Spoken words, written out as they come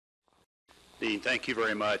Dean, thank you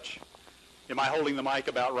very much. Am I holding the mic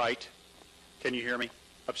about right? Can you hear me?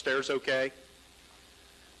 Upstairs okay?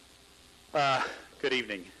 Good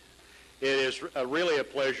evening. It is really a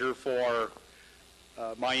pleasure for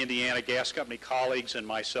my Indiana Gas Company colleagues and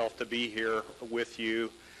myself to be here with you.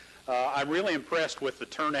 I'm really impressed with the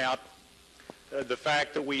turnout, the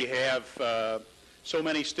fact that we have so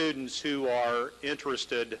many students who are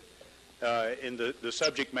interested in the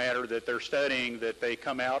subject matter that they're studying, that they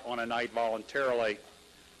come out on a night voluntarily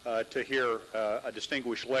to hear a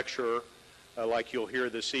distinguished lecturer like you'll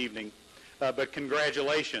hear this evening. But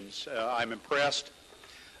congratulations, I'm impressed.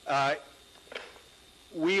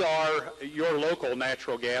 We are your local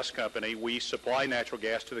natural gas company. We supply natural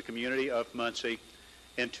gas to the community of Muncie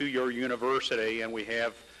and to your university, and we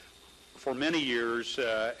have for many years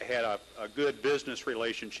had a good business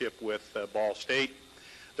relationship with Ball State.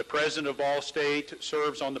 The president of Ball State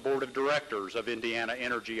serves on the board of directors of Indiana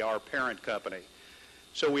Energy, our parent company.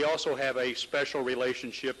 So we also have a special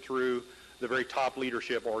relationship through the very top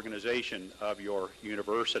leadership organization of your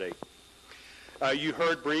university. You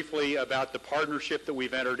heard briefly about the partnership that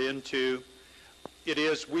we've entered into. It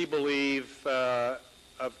is, we believe, a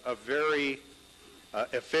very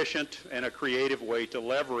efficient and a creative way to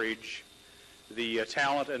leverage the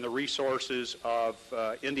talent and the resources of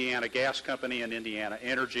Indiana Gas Company and Indiana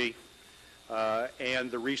Energy, and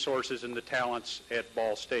the resources and the talents at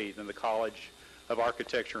Ball State and the College of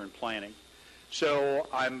Architecture and Planning. So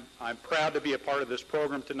I'm proud to be a part of this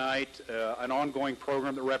program tonight, an ongoing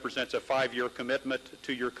program that represents a 5-year commitment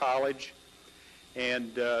to your college.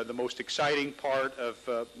 And the most exciting part of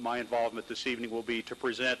my involvement this evening will be to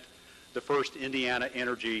present the first Indiana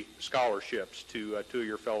Energy scholarships to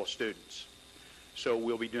your fellow students. So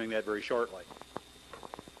we'll be doing that very shortly.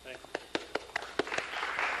 Thank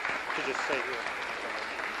you. Just stay here.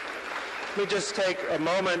 Let me just take a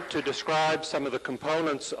moment to describe some of the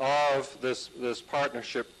components of this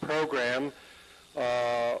partnership program.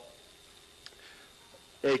 A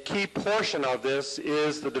key portion of this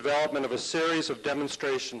is the development of a series of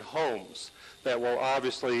demonstration homes that will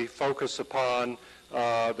obviously focus upon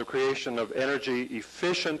the creation of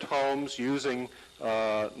energy-efficient homes using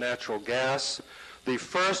natural gas. The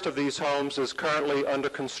first of these homes is currently under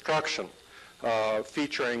construction,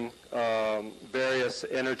 featuring various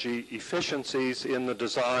energy efficiencies in the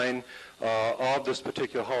design of this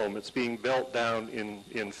particular home. It's being built down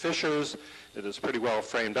in Fishers. It is pretty well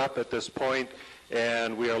framed up at this point,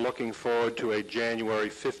 and we are looking forward to a January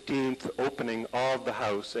 15th opening of the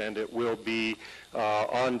house, and it will be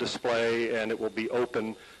on display, and it will be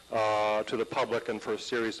open to the public and for a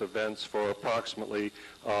series of events for approximately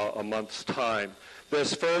a month's time.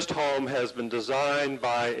 This first home has been designed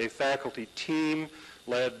by a faculty team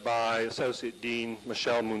led by Associate Dean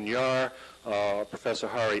Michelle Munyar, Professor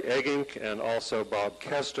Hari Eggink, and also Bob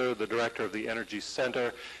Kester, the director of the Energy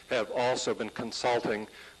Center, have also been consulting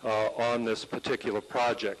on this particular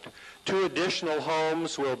project. 2 additional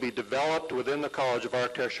homes will be developed within the College of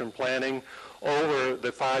Architecture and Planning over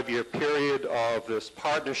the 5-year period of this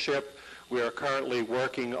partnership. We are currently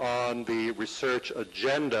working on the research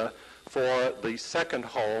agenda for the second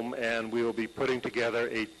home, and we will be putting together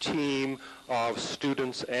a team of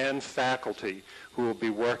students and faculty who will be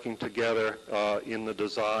working together in the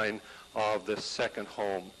design of this second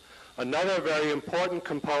home. Another very important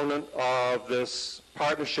component of this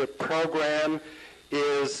partnership program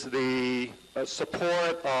is the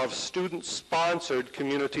support of student-sponsored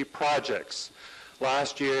community projects.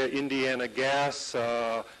 Last year, Indiana Gas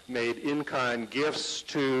made in-kind gifts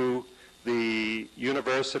to the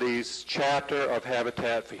university's chapter of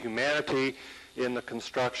Habitat for Humanity in the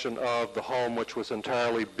construction of the home, which was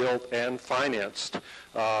entirely built and financed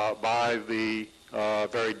by the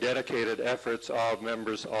very dedicated efforts of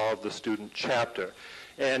members of the student chapter.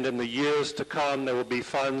 And in the years to come, there will be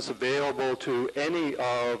funds available to any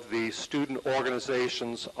of the student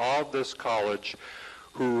organizations of this college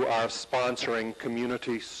who are sponsoring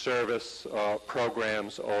community service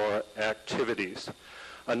programs or activities.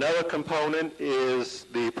 Another component is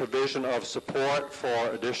the provision of support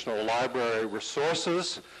for additional library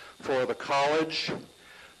resources for the college.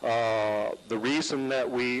 The reason that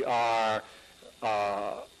we are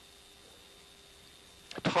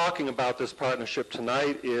talking about this partnership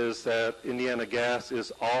tonight is that Indiana Gas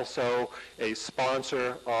is also a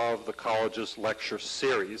sponsor of the college's lecture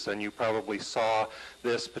series, and you probably saw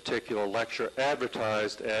this particular lecture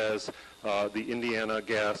advertised as the Indiana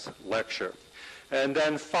Gas Lecture. And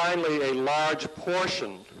then finally, a large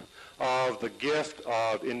portion of the gift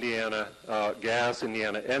of Indiana Gas,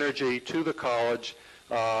 Indiana Energy to the college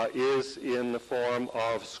is in the form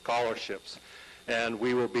of scholarships. and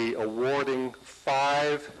we will be awarding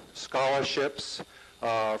 5 scholarships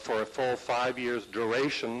for a full 5 years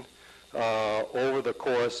duration over the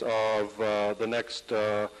course of the next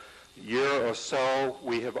year or so.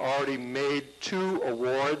 We have already made 2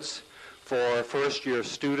 awards for first-year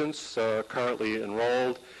students currently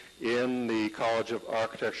enrolled in the College of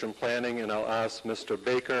Architecture and Planning, and I'll ask Mr.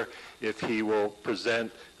 Baker if he will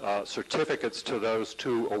present certificates to those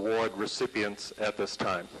 2 award recipients at this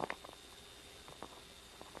time.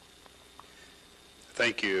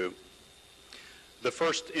 Thank you. The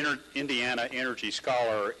first Indiana Energy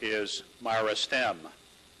Scholar is Myra Stem.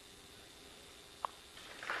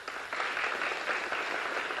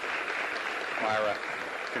 Myra,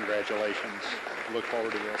 congratulations. Look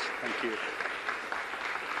forward to this. Thank you.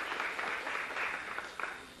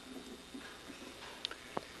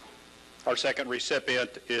 Our second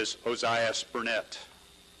recipient is Ozias Burnett.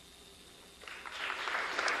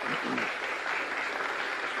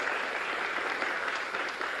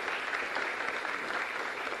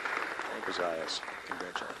 Ozias,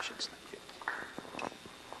 congratulations. Thank you.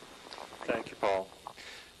 Thank you, Paul.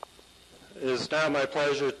 It is now my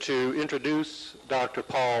pleasure to introduce Dr.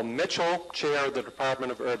 Paul Mitchell, Chair of the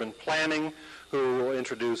Department of Urban Planning, who will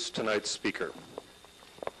introduce tonight's speaker.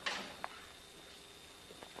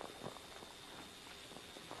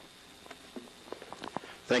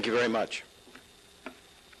 Thank you very much.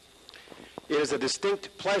 It is a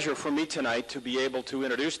distinct pleasure for me tonight to be able to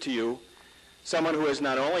introduce to you someone who is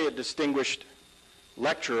not only a distinguished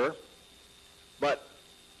lecturer, but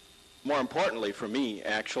more importantly for me,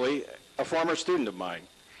 actually, a former student of mine.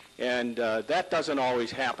 And that doesn't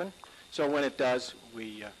always happen, so when it does,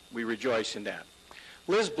 we rejoice in that.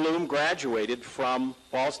 Liz Blume graduated from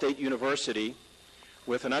Ball State University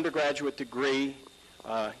with an undergraduate degree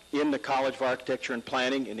in the College of Architecture and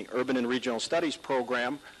Planning in the Urban and Regional Studies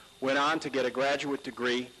program, went on to get a graduate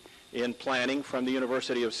degree in planning from the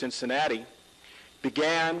University of Cincinnati,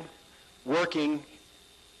 began working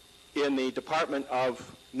in the Department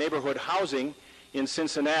of Neighborhood Housing in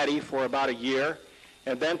Cincinnati for about a year,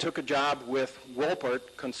 and then took a job with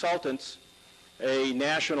Wolpert Consultants, a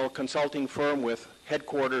national consulting firm with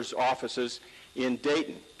headquarters offices in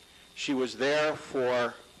Dayton. She was there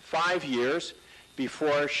for 5 years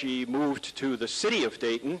before she moved to the city of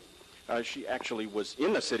Dayton. She actually was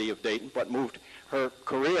in the city of Dayton, but moved her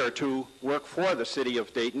career to work for the city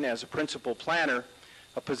of Dayton as a principal planner,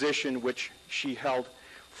 a position which she held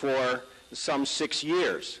for some 6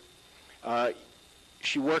 years.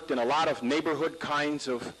 She worked in a lot of neighborhood kinds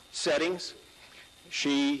of settings.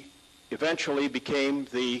 She eventually became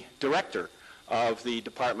the director of the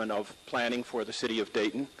Department of Planning for the city of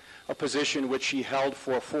Dayton, a position which she held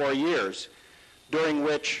for 4 years, during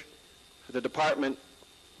which the department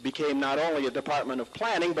became not only a Department of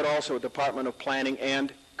Planning, but also a Department of Planning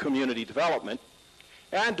and Community Development,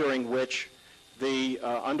 and during which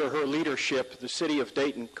under her leadership, the city of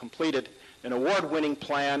Dayton completed an award-winning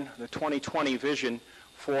plan, the 2020 vision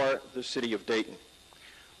for the city of Dayton.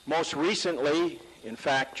 Most recently, in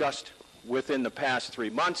fact, just within the past 3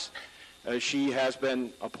 months, she has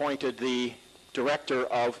been appointed the director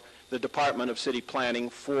of the Department of City Planning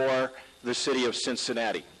for the city of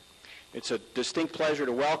Cincinnati. It's a distinct pleasure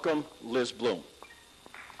to welcome Liz Blume.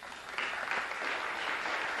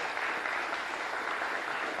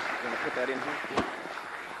 You want to put that in here?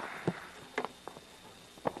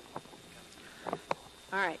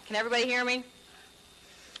 All right, can everybody hear me?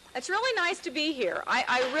 It's really nice to be here.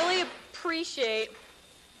 I really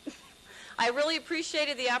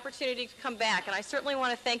appreciated the opportunity to come back, and I certainly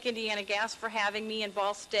want to thank Indiana Gas for having me in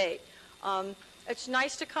Ball State. It's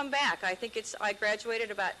nice to come back. I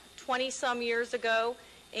graduated about 20-some years ago,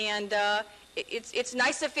 and it's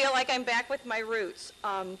nice to feel like I'm back with my roots.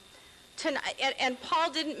 Tonight, and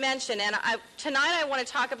Paul didn't mention, and tonight I want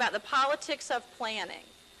to talk about the politics of planning.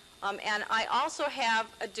 And I also have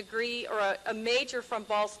a degree or a major from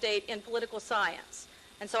Ball State in political science.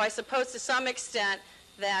 And so I suppose to some extent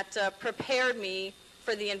that prepared me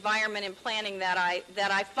for the environment and planning that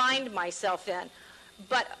I find myself in.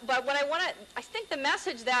 But what I think the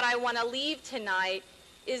message that I want to leave tonight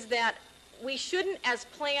is that we shouldn't, as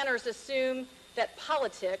planners, assume that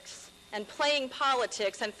politics and playing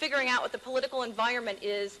politics and figuring out what the political environment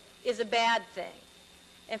is a bad thing.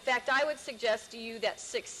 In fact, I would suggest to you that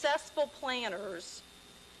successful planners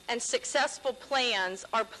and successful plans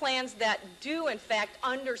are plans that do, in fact,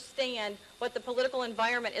 understand what the political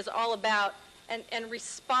environment is all about and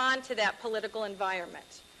respond to that political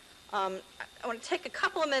environment. I want to take a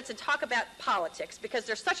couple of minutes and talk about politics because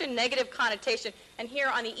there's such a negative connotation, and here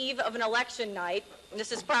on the eve of an election night, and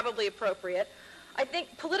this is probably appropriate, I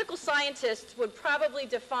think political scientists would probably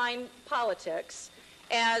define politics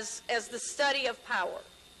as the study of power.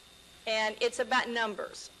 And it's about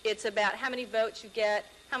numbers. It's about how many votes you get,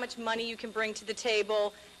 how much money you can bring to the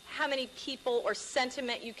table, how many people or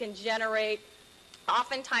sentiment you can generate.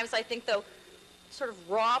 Oftentimes, I think, though, sort of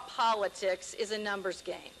raw politics is a numbers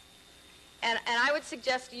game. And I would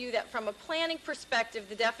suggest to you that from a planning perspective,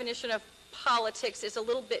 the definition of politics is a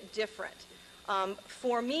little bit different.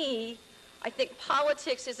 For me, I think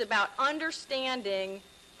politics is about understanding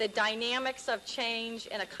the dynamics of change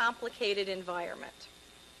in a complicated environment.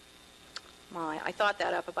 I thought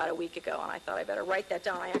that up about a week ago, and I thought I better write that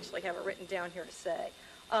down. I actually have it written down here to say.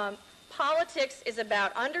 Politics is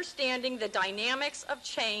about understanding the dynamics of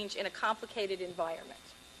change in a complicated environment.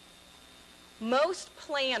 Most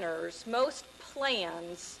planners, most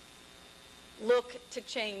plans look to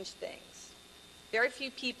change things. Very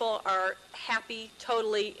few people are happy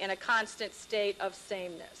totally in a constant state of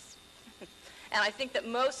sameness. And I think that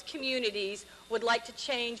most communities would like to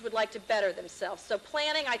change, would like to better themselves. So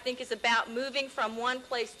planning, I think, is about moving from one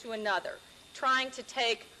place to another, trying to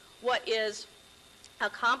take what is a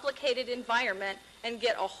complicated environment and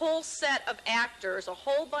get a whole set of actors, a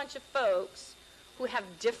whole bunch of folks who have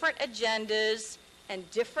different agendas and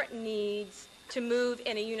different needs to move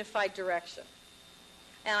in a unified direction.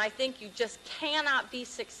 And I think you just cannot be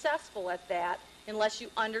successful at that unless you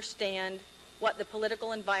understand what the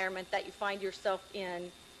political environment that you find yourself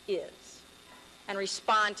in is and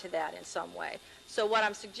respond to that in some way. So what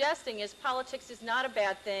I'm suggesting is politics is not a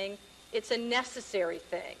bad thing. It's a necessary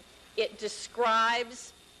thing. It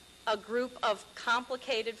describes a group of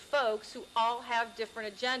complicated folks who all have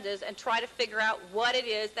different agendas and try to figure out what it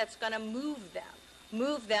is that's going to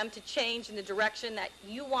move them to change in the direction that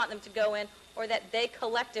you want them to go in or that they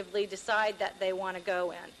collectively decide that they want to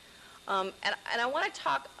go in. And I want to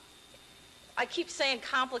talk, I keep saying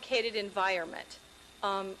complicated environment.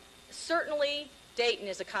 Certainly, Dayton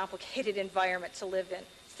is a complicated environment to live in.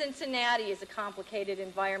 Cincinnati is a complicated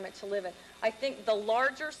environment to live in. I think the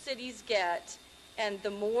larger cities get and the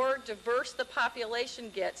more diverse the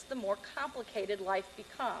population gets, the more complicated life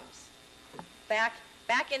becomes. Back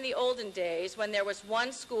in the olden days, when there was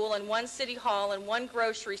one school and one city hall and one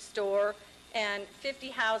grocery store and 50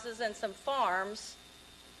 houses and some farms,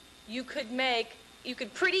 you could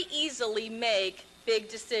pretty easily make big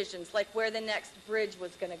decisions, like where the next bridge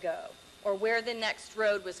was going to go or where the next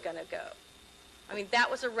road was going to go. I mean,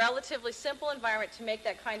 that was a relatively simple environment to make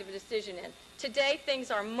that kind of a decision in. Today,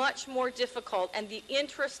 things are much more difficult, and the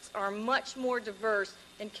interests are much more diverse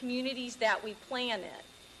in communities that we plan in.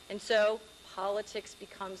 And so politics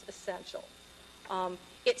becomes essential.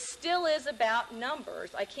 It still is about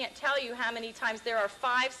numbers. I can't tell you how many times there are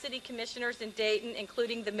 5 city commissioners in Dayton,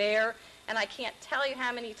 including the mayor, and I can't tell you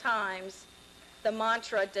how many times the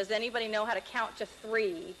mantra, does anybody know how to count to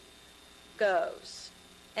 3, goes.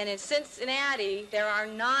 And in Cincinnati, there are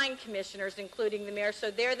 9 commissioners, including the mayor, so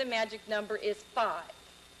there the magic number is 5.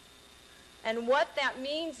 And what that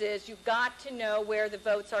means is you've got to know where the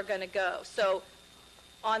votes are going to go. So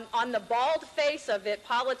on the bald face of it,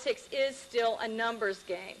 politics is still a numbers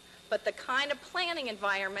game. But the kind of planning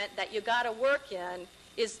environment that you got to work in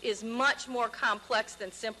is much more complex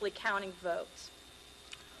than simply counting votes.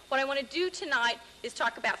 What I want to do tonight is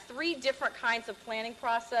talk about 3 different kinds of planning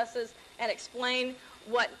processes and explain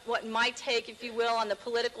what my take, if you will, on the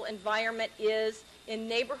political environment is in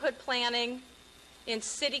neighborhood planning, in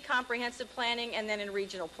city comprehensive planning, and then in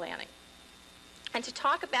regional planning. And to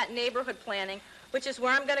talk about neighborhood planning, which is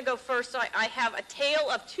where I'm going to go first, I have a tale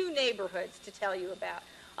of 2 neighborhoods to tell you about.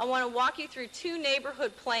 I want to walk you through 2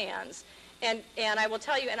 neighborhood plans, and I will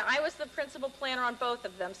tell you, and I was the principal planner on both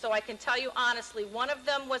of them, so I can tell you honestly, one of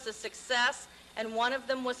them was a success and one of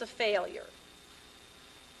them was a failure.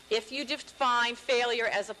 If you define failure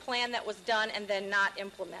as a plan that was done and then not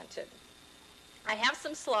implemented. I have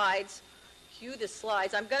some slides. Cue the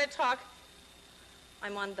slides. I'm going to talk,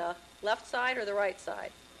 I'm on the left side or the right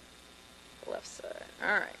side? The left side.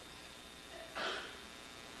 All right.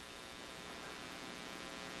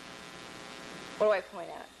 What do I point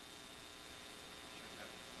at?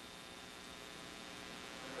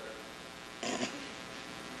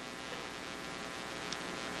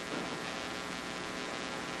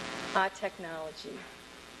 Technology.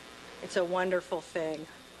 It's a wonderful thing.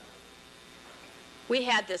 We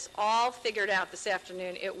had this all figured out this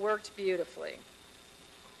afternoon. It worked beautifully.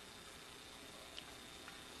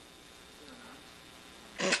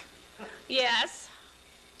 Yes.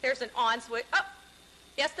 There's an on switch. Oh,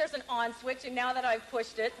 yes, there's an on switch, and now that I've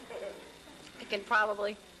pushed it, I can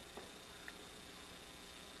probably...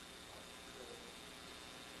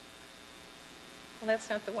 Well, that's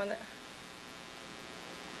not the one that...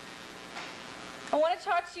 I want to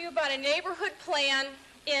talk to you about a neighborhood plan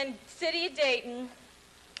in City of Dayton,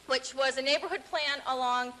 which was a neighborhood plan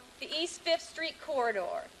along the East 5th Street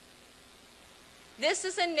corridor. This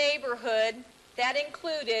is a neighborhood that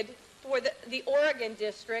included, for the Oregon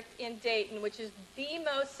district in Dayton, which is the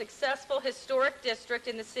most successful historic district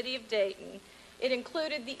in the City of Dayton. It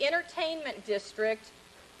included the entertainment district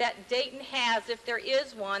that Dayton has, if there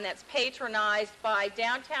is one, that's patronized by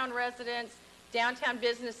downtown residents, downtown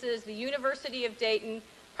businesses, the University of Dayton,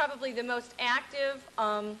 probably the most active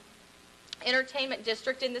entertainment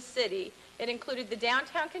district in the city. It included the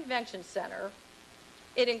Downtown Convention Center.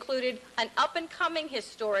 It included an up-and-coming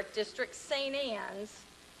historic district, St. Anne's.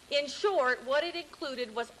 In short, what it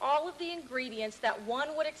included was all of the ingredients that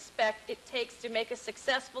one would expect it takes to make a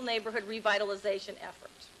successful neighborhood revitalization effort.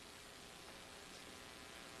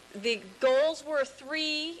 The goals were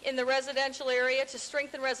 3 in the residential area: to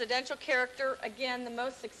strengthen residential character, again, the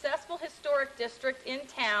most successful historic district in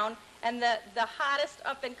town and the hottest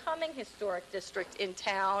up-and-coming historic district in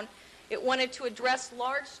town. It wanted to address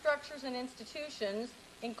large structures and institutions,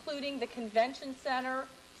 including the convention center,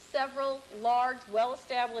 several large,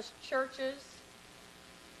 well-established churches,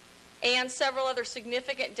 and several other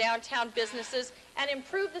significant downtown businesses, and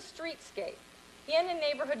improve the streetscape in a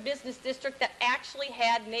neighborhood business district that actually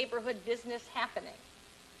had neighborhood business happening.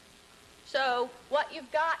 So what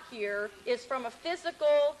you've got here is, from a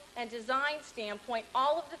physical and design standpoint,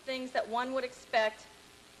 all of the things that one would expect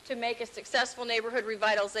to make a successful neighborhood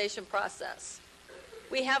revitalization process.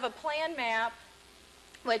 We have a plan map,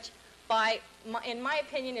 which in my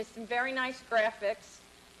opinion is some very nice graphics.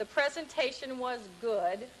 The presentation was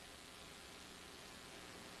good.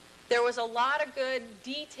 There was a lot of good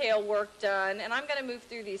detail work done, and I'm going to move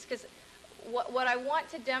through these because what I want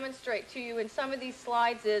to demonstrate to you in some of these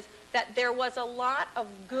slides is that there was a lot of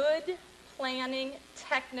good planning,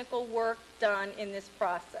 technical work done in this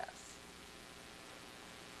process.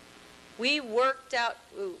 We worked out,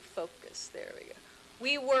 focus, there we go.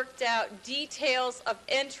 We worked out details of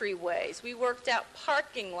entryways. We worked out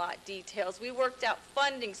parking lot details. We worked out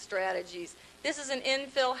funding strategies. This is an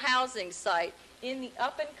infill housing site in the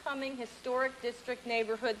up-and-coming historic district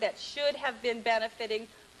neighborhood that should have been benefiting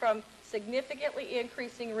from significantly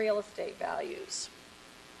increasing real estate values.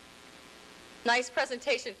 Nice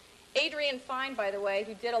presentation. Adrian Fine, by the way,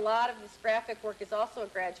 who did a lot of this graphic work, is also a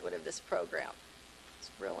graduate of this program. It's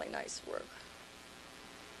really nice work.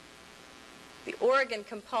 The Oregon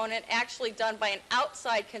component, actually done by an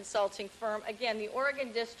outside consulting firm. Again, the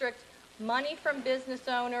Oregon district, money from business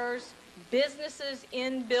owners, businesses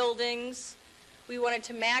in buildings. We wanted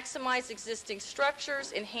to maximize existing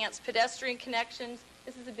structures, enhance pedestrian connections.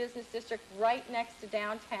 This is a business district right next to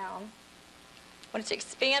downtown. Wanted to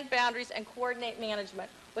expand boundaries and coordinate management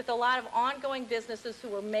with a lot of ongoing businesses who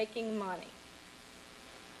were making money.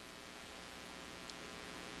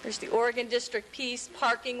 There's the Oregon district piece.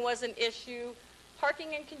 Parking was an issue.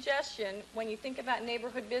 Parking and congestion, when you think about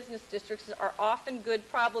neighborhood business districts, are often good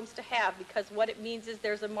problems to have, because what it means is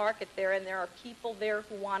there's a market there and there are people there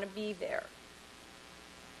who want to be there.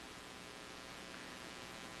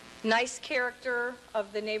 Nice character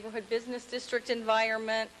of the neighborhood business district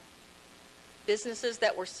environment. Businesses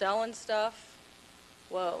that were selling stuff.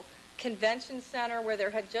 Whoa. Convention center, where there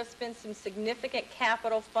had just been some significant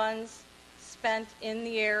capital funds spent in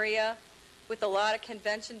the area with a lot of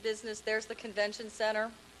convention business. There's the convention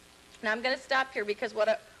center. Now I'm going to stop here because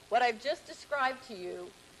what I've just described to you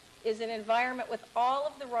is an environment with all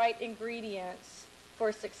of the right ingredients for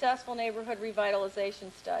a successful neighborhood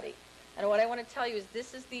revitalization study. And what I want to tell you is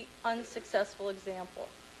this is the unsuccessful example.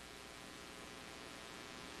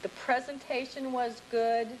 The presentation was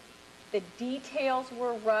good. The details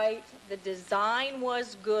were right. The design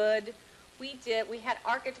was good. We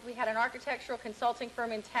had an architectural consulting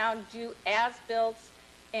firm in town do as-builts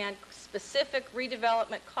and specific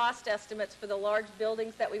redevelopment cost estimates for the large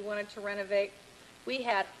buildings that we wanted to renovate. We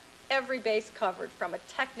had every base covered from a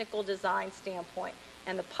technical design standpoint,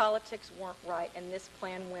 and the politics weren't right, and this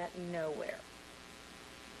plan went nowhere.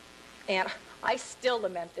 And I still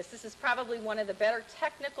lament this. This is probably one of the better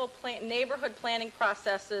technical neighborhood planning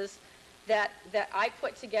processes that I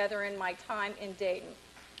put together in my time in Dayton.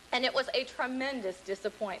 And it was a tremendous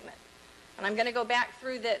disappointment. And I'm going to go back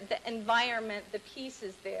through the environment, the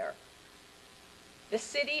pieces there. The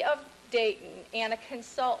city of Dayton and a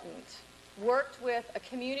consultant worked with a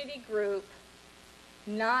community group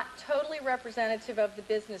not totally representative of the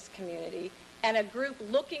business community, and a group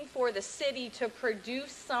looking for the city to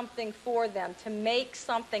produce something for them, to make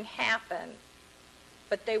something happen.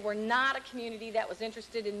 but they were not a community that was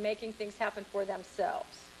interested in making things happen for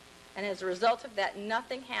themselves. And as a result of that,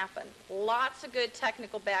 nothing happened. Lots of good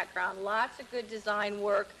technical background, lots of good design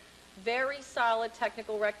work, very solid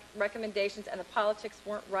technical recommendations, and the politics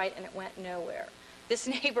weren't right, and it went nowhere. This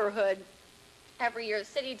neighborhood, every year, the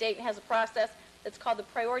city of Dayton has a process that's called the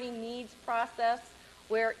priority needs process,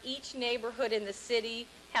 where each neighborhood in the city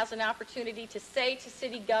has an opportunity to say to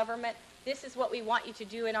city government, this is what we want you to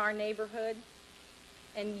do in our neighborhood.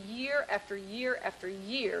 And year after year after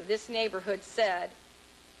year, this neighborhood said,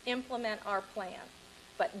 implement our plan.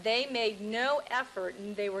 But they made no effort,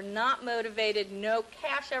 and they were not motivated. No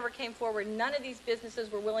cash ever came forward. None of these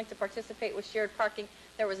businesses were willing to participate with shared parking.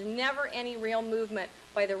 There was never any real movement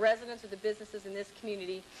by the residents or the businesses in this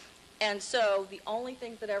community. And so the only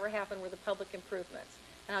things that ever happened were the public improvements.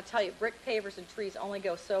 And I'll tell you, brick pavers and trees only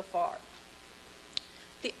go so far.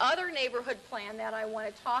 The other neighborhood plan that I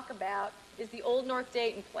want to talk about is the Old North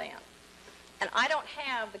Dayton plan. And I don't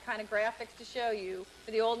have the kind of graphics to show you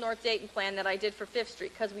for the Old North Dayton plan that I did for 5th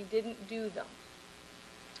Street because we didn't do them.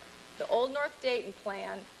 The Old North Dayton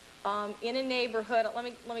plan in a neighborhood, let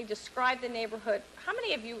me describe the neighborhood. How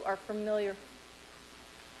many of you are familiar?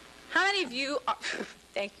 How many of you are,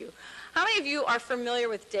 thank you. How many of you are familiar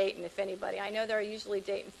with Dayton, if anybody? I know there are usually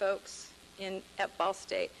Dayton folks at Ball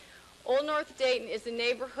State. Old North Dayton is a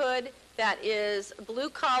neighborhood that is a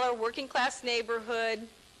blue-collar, working-class neighborhood,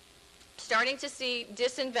 starting to see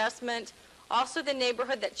disinvestment. Also the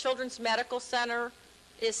neighborhood that Children's Medical Center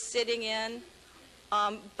is sitting in.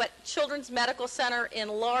 But Children's Medical Center, in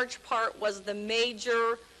large part, was the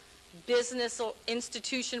major business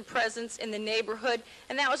institution presence in the neighborhood,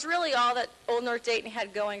 and that was really all that Old North Dayton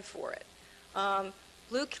had going for it.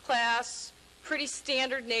 Blue class, pretty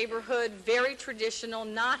standard neighborhood, very traditional,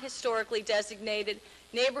 not historically designated,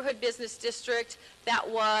 neighborhood business district that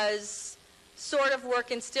was sort of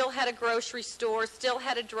working, still had a grocery store, still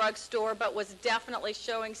had a drugstore, but was definitely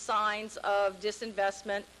showing signs of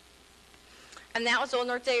disinvestment. And that was Old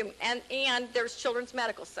North Dayton. And there's Children's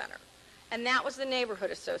Medical Center. And that was the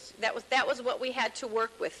neighborhood association. That was what we had to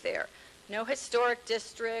work with there. No historic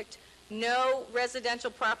district, no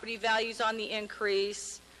residential property values on the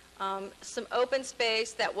increase, some open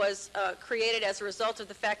space that was created as a result of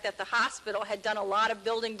the fact that the hospital had done a lot of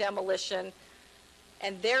building demolition,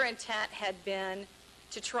 and their intent had been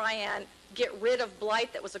to try and get rid of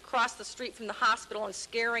blight that was across the street from the hospital and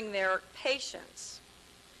scaring their patients.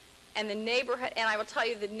 And the neighborhood, and I will tell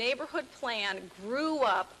you, the neighborhood plan grew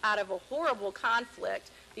up out of a horrible conflict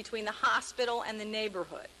between the hospital and the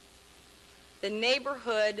neighborhood. The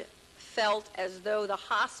neighborhood felt as though the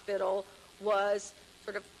hospital was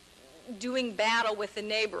sort of doing battle with the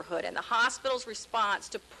neighborhood, and the hospital's response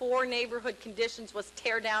to poor neighborhood conditions was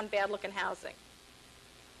tear down bad-looking housing.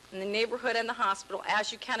 And the neighborhood and the hospital,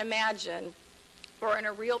 as you can imagine, were in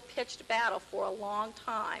a real pitched battle for a long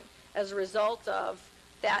time as a result of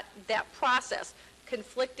that process.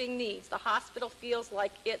 Conflicting needs. The hospital feels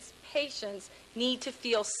like its patients need to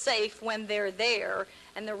feel safe when they're there,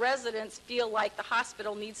 and the residents feel like the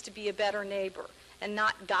hospital needs to be a better neighbor and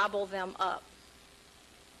not gobble them up.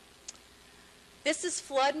 This is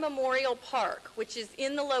Flood Memorial Park, which is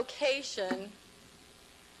in the location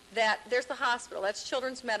that there's the hospital. That's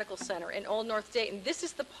Children's Medical Center in Old North Dayton. This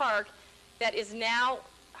is the park that is now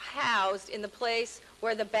housed in the place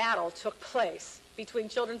where the battle took place between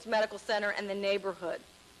Children's Medical Center and the neighborhood.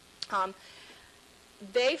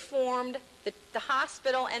 They formed, the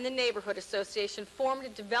hospital and the neighborhood association formed a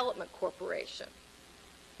development corporation,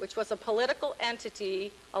 which was a political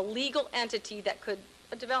entity, a legal entity that could,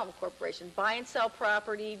 a development corporation, buy and sell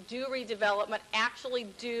property, do redevelopment, actually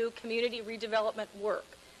do community redevelopment work.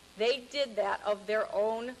 They did that of their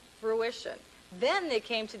own fruition. Then they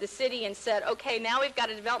came to the city and said, okay, now we've got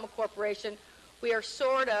a development corporation. We've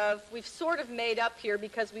sort of made up here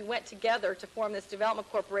because we went together to form this development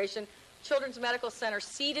corporation. Children's Medical Center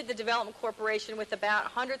seeded the development corporation with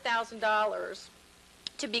about $100,000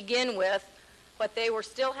 to begin with, but they were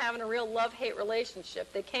still having a real love-hate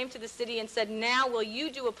relationship. They came to the city and said, now will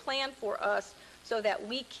you do a plan for us so that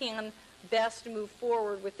we can best move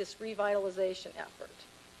forward with this revitalization effort?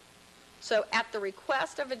 So at the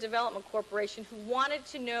request of a development corporation who wanted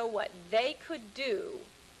to know what they could do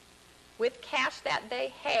with cash that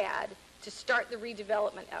they had to start the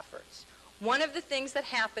redevelopment efforts, one of the things that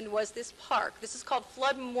happened was this park. This is called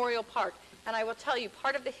Flood Memorial Park. And I will tell you,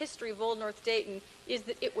 part of the history of Old North Dayton is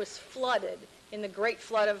that it was flooded in the Great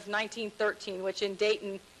Flood of 1913, which in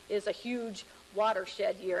Dayton is a huge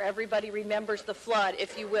watershed year. Everybody remembers the flood,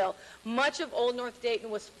 if you will. Much of Old North Dayton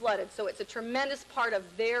was flooded, so it's a tremendous part of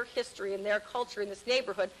their history and their culture in this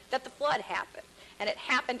neighborhood that the flood happened. and it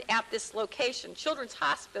happened at this location. Children's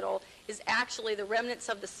Hospital is actually the remnants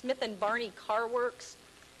of the Smith and Barney Car Works.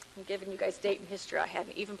 I'm giving you guys date and history I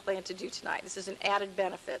hadn't even planned to do tonight. This is an added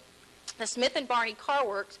benefit. The Smith and Barney Car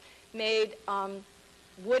Works made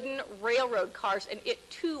wooden railroad cars, and it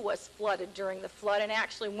too was flooded during the flood and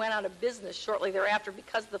actually went out of business shortly thereafter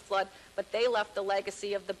because of the flood, but they left the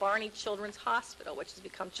legacy of the Barney Children's Hospital, which has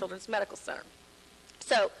become Children's Medical Center.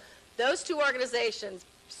 So those two organizations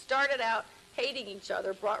started out hating each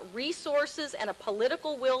other, brought resources and a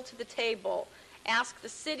political will to the table, asked the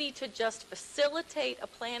city to just facilitate a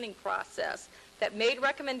planning process that made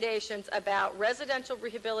recommendations about residential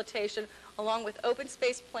rehabilitation along with open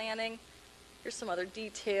space planning. Here's some other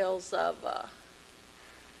details of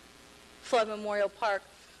Flood Memorial Park.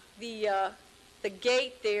 The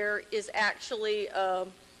gate there is actually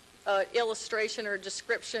an illustration or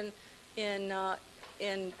description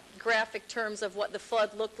in graphic terms of what the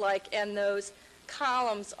flood looked like, and those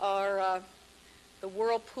columns are the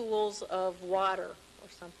whirlpools of water or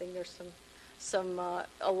something. There's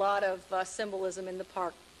a lot of symbolism in the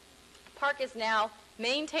park. The park is now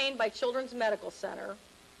maintained by Children's Medical Center,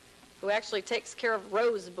 who actually takes care of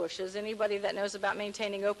rose bushes. Anybody that knows about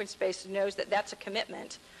maintaining open space knows that that's a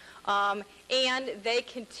commitment. And they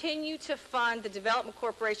continue to fund the Development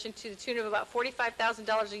Corporation to the tune of about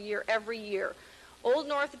 $45,000 a year every year. Old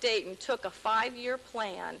North Dayton took a 5-year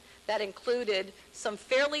plan that included some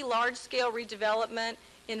fairly large-scale redevelopment,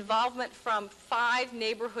 involvement from 5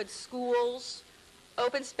 neighborhood schools,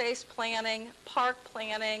 open space planning, park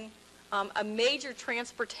planning, a major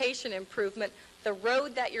transportation improvement. The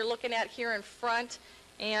road that you're looking at here in front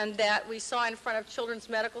and that we saw in front of Children's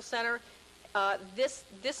Medical Center,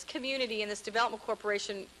 this community and this Development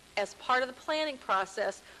Corporation, as part of the planning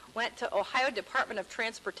process, went to Ohio Department of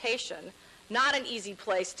Transportation, not an easy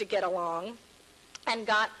place to get along, and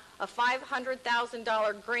got a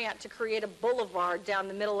 $500,000 grant to create a boulevard down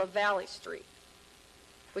the middle of Valley Street,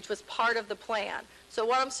 which was part of the plan. So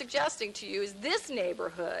what I'm suggesting to you is this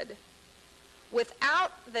neighborhood,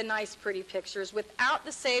 without the nice, pretty pictures, without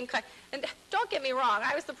the same kind, and don't get me wrong,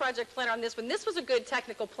 I was the project planner on this one. This was a good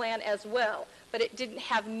technical plan as well, but it didn't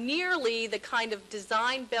have nearly the kind of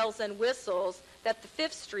design bells and whistles that the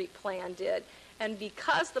Fifth Street plan did. And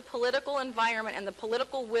because the political environment and the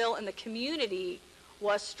political will in the community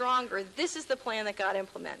was stronger, this is the plan that got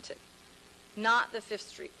implemented, not the Fifth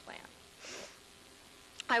Street plan.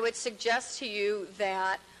 I would suggest to you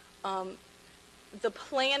that the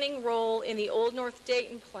planning role in the Old North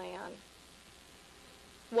Dayton plan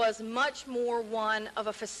was much more one of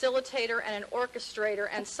a facilitator and an orchestrator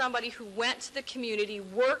and somebody who went to the community,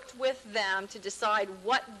 worked with them to decide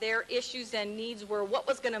what their issues and needs were, what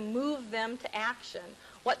was going to move them to action,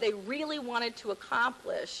 what they really wanted to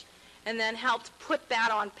accomplish, and then helped put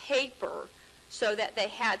that on paper so that they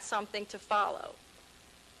had something to follow.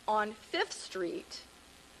 On Fifth Street,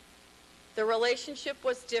 the relationship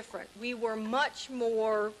was different. We were much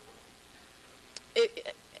more,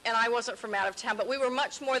 and I wasn't from out of town, but we were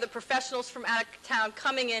much more the professionals from out of town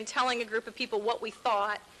coming in, telling a group of people what we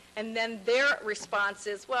thought, and then their response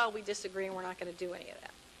is, well, we disagree and we're not going to do any of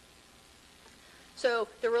that. So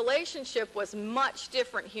the relationship was much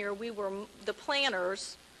different here. We were, the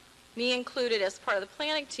planners, me included as part of the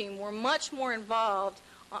planning team, were much more involved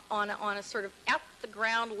on a sort of at the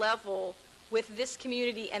ground level with this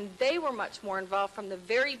community, and they were much more involved from the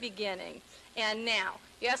very beginning. And now,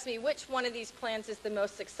 you ask me which one of these plans is the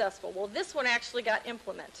most successful. Well, this one actually got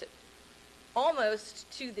implemented,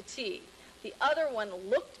 almost to the T. The other one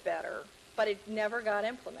looked better, but it never got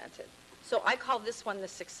implemented. So I call this one the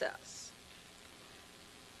success.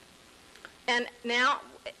 And now,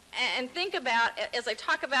 and think about, as I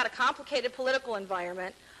talk about a complicated political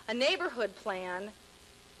environment, a neighborhood plan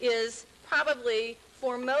is probably,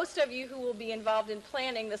 for most of you who will be involved in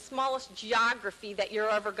planning, the smallest geography that you're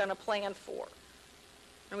ever going to plan for.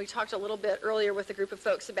 And we talked a little bit earlier with a group of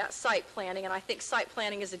folks about site planning, and I think site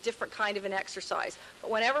planning is a different kind of an exercise. But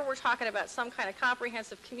whenever we're talking about some kind of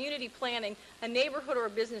comprehensive community planning, a neighborhood or a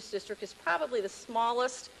business district is probably the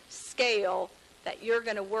smallest scale that you're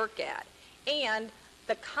going to work at. And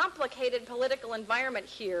the complicated political environment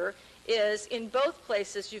here is, in both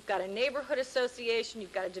places, you've got a neighborhood association,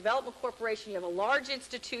 you've got a development corporation, you have a large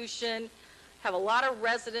institution, have a lot of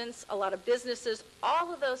residents, a lot of businesses.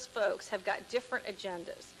 All of those folks have got different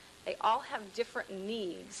agendas. They all have different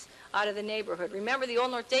needs out of the neighborhood. Remember, the Old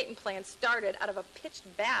North Dayton plan started out of a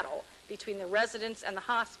pitched battle between the residents and the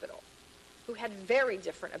hospital, who had very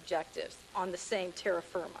different objectives on the same terra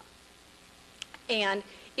firma. And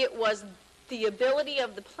it was the ability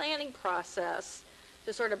of the planning process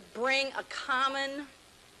to sort of bring a common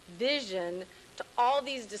vision to all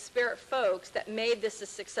these disparate folks that made this a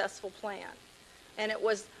successful plan. And it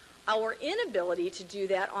was our inability to do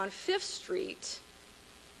that on Fifth Street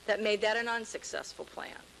that made that an unsuccessful plan.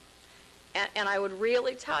 And I would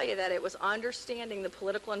really tell you that it was understanding the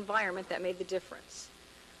political environment that made the difference.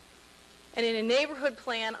 And in a neighborhood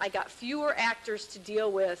plan, I got fewer actors to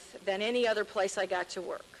deal with than any other place I got to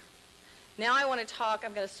work. Now I want to talk,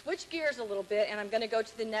 I'm going to switch gears a little bit, and I'm going to go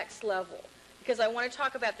to the next level, because I want to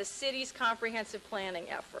talk about the city's comprehensive planning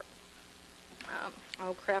effort.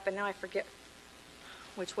 Oh, crap, and now I forget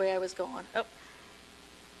which way I was going. Oh,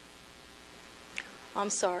 I'm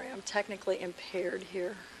sorry, I'm technically impaired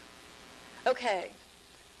here. Okay,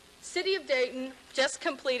 City of Dayton just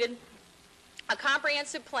completed a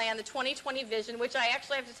comprehensive plan, the 2020 vision, which I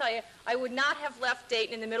actually have to tell you, I would not have left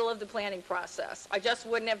Dayton in the middle of the planning process. I just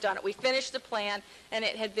wouldn't have done it. We finished the plan, and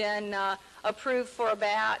it had been approved for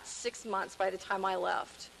about 6 months by the time I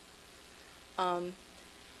left. And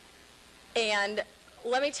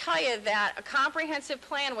let me tell you that a comprehensive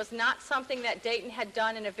plan was not something that Dayton had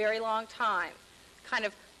done in a very long time. Kind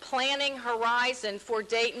of planning horizon for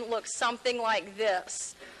Dayton looks something like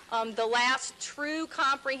this. The last true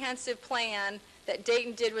comprehensive plan that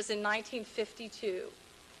Dayton did was in 1952.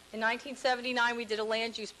 In 1979, we did a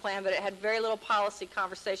land use plan, but it had very little policy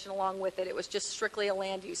conversation along with it. It was just strictly a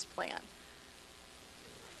land use plan.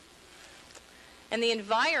 And the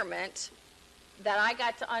environment that I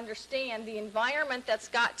got to understand, the environment that's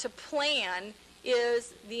got to plan,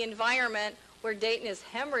 is the environment where Dayton is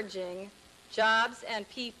hemorrhaging jobs and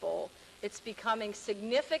people. It's becoming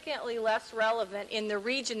significantly less relevant in the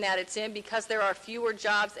region that it's in because there are fewer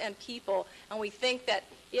jobs and people. And we think that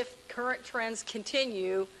if current trends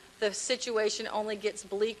continue, the situation only gets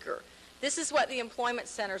bleaker. This is what the employment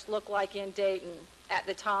centers look like in Dayton at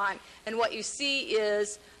the time. And what you see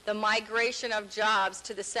is the migration of jobs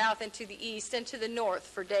to the south and to the east and to the north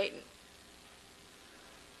for Dayton.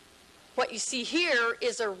 What you see here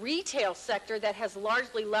is a retail sector that has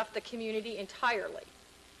largely left the community entirely.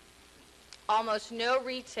 Almost no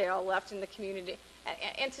retail left in the community.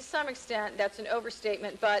 And to some extent, that's an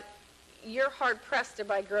overstatement, but you're hard-pressed to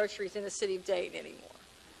buy groceries in the city of Dayton anymore.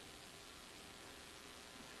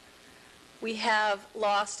 We have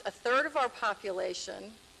lost a third of our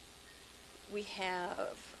population. We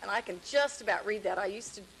have, and I can just about read that. I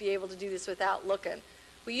used to be able to do this without looking.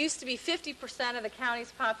 We used to be 50% of the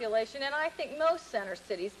county's population, and I think most center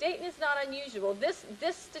cities. Dayton is not unusual. This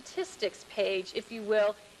statistics page, if you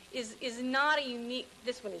will, is not a unique,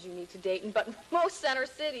 this one is unique to Dayton, but most center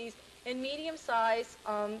cities in medium-sized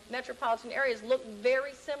metropolitan areas look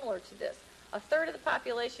very similar to this. A third of the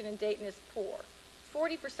population in Dayton is poor.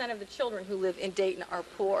 40% of the children who live in Dayton are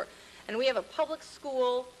poor. And we have a public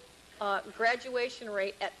school graduation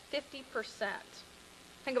rate at 50%.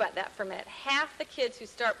 Think about that for a minute. Half the kids who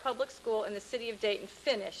start public school in the city of Dayton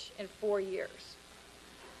finish in 4 years.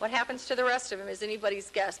 What happens to the rest of them is anybody's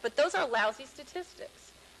guess. But those are lousy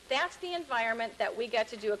statistics. That's the environment that we get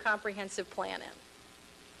to do a comprehensive plan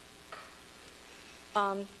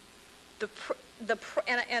in.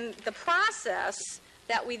 The process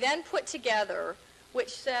that we then put together, which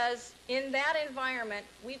says in that environment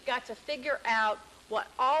we've got to figure out what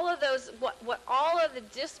all of the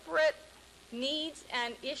disparate needs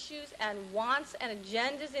and issues and wants and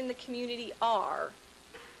agendas in the community are,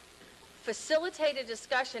 facilitate a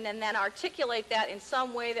discussion, and then articulate that in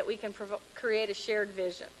some way that we can create a shared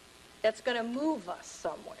vision that's going to move us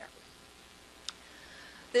somewhere.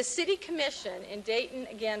 The City Commission in Dayton,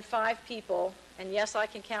 again, 5 people, and yes, I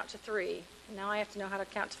can count to 3. Now I have to know how to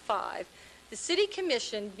count to 5. The City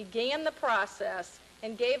Commission began the process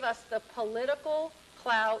and gave us the political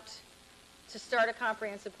clout to start a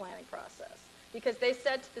comprehensive planning process. Because they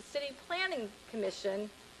said to the City Planning Commission,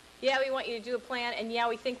 yeah, we want you to do a plan, and yeah,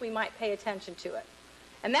 we think we might pay attention to it.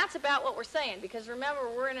 And that's about what we're saying, because remember,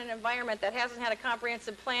 we're in an environment that hasn't had a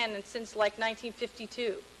comprehensive plan since like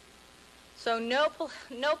 1952. So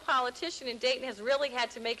no politician in Dayton has really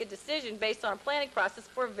had to make a decision based on a planning process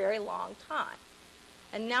for a very long time.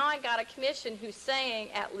 And now I got a commission who's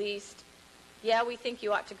saying, at least, yeah, we think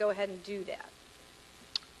you ought to go ahead and do that.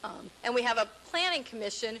 And we have a planning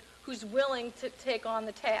commission who's willing to take on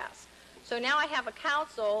the task. So now I have a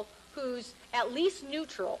council who's at least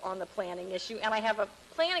neutral on the planning issue, and I have a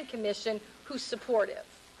planning commission who's supportive.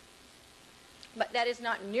 But that is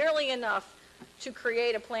not nearly enough to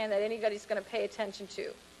create a plan that anybody's going to pay attention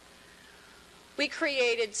to. We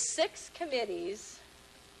created 6 committees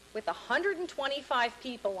with 125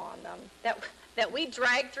 people on them that we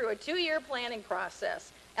dragged through a 2-year planning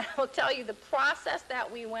process. And I will tell you, the process that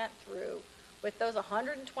we went through with those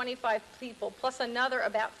 125 people, plus another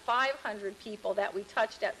about 500 people that we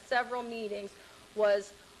touched at several meetings,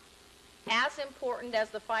 was as important as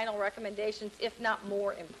the final recommendations, if not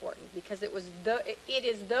more important, because it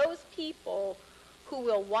is those people who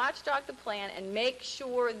will watchdog the plan and make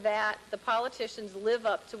sure that the politicians live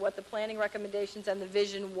up to what the planning recommendations and the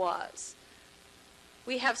vision was.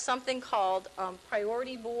 We have something called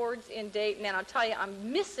priority boards in Dayton, and I'll tell you,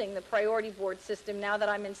 I'm missing the priority board system now that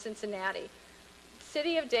I'm in Cincinnati. The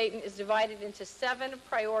city of Dayton is divided into 7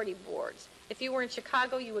 priority boards. If you were in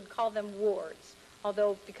Chicago, you would call them wards.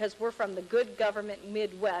 Although, because we're from the good government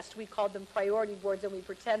Midwest, we called them priority boards, and we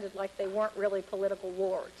pretended like they weren't really political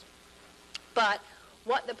wards. But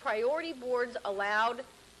what the priority boards allowed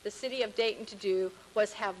the city of Dayton to do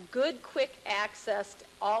was have good, quick access to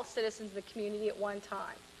all citizens in the community at one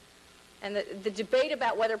time. And the debate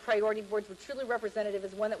about whether priority boards were truly representative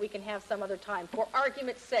is one that we can have some other time. For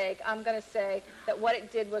argument's sake, I'm going to say that what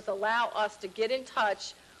it did was allow us to get in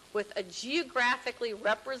touch with a geographically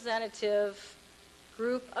representative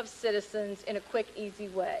group of citizens in a quick, easy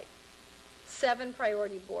way. 7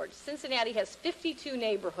 priority boards. Cincinnati has 52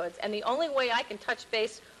 neighborhoods, and the only way I can touch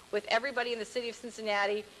base with everybody in the city of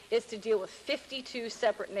Cincinnati is to deal with 52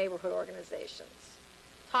 separate neighborhood organizations.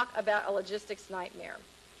 Talk about a logistics nightmare.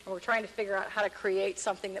 And we're trying to figure out how to create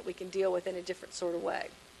something that we can deal with in a different sort of way.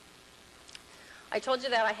 I told you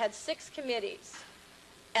that I had 6 committees.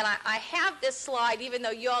 And I have this slide, even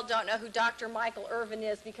though you all don't know who Dr. Michael Irvin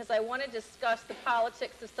is, because I want to discuss the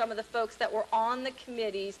politics of some of the folks that were on the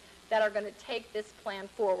committees that are going to take this plan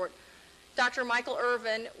forward. Dr. Michael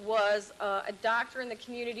Irvin was a doctor in the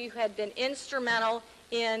community who had been instrumental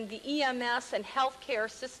in the EMS and healthcare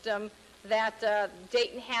system that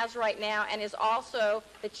Dayton has right now, and is also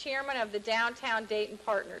the chairman of the Downtown Dayton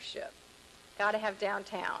Partnership. Got to have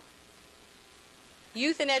downtown.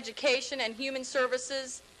 Youth and Education and Human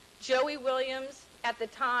Services, Joey Williams at the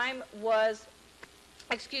time was,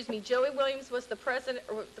 Joey Williams was the president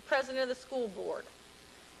of the school board.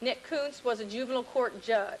 Nick Kuntz was a juvenile court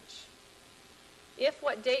judge. If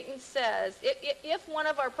what Dayton says, if one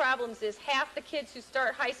of our problems is half the kids who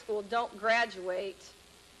start high school don't graduate,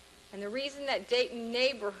 and the reason that Dayton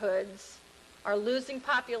neighborhoods are losing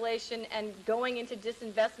population and going into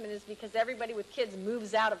disinvestment is because everybody with kids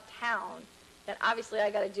moves out of town, then obviously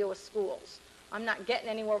I got to deal with schools. I'm not getting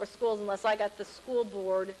anywhere with schools unless I got the school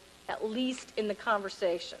board at least in the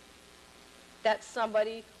conversation. That's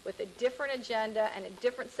somebody with a different agenda and a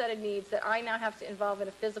different set of needs that I now have to involve in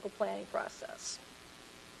a physical planning process.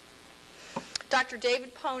 Dr.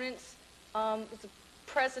 David Ponence was the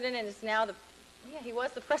president and is now he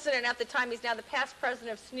was the president at the time. He's now the past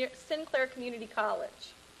president of Sinclair Community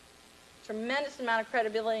College. Tremendous amount of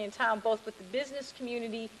credibility in town, both with the business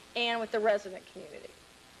community and with the resident community.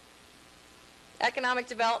 Economic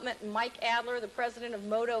Development, Mike Adler, the president of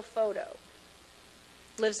Moto Photo.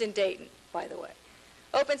 Lives in Dayton, by the way.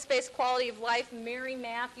 Open Space Quality of Life, Mary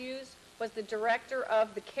Matthews was the director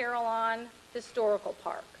of the Carillon Historical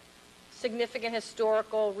Park. Significant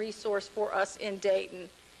historical resource for us in Dayton.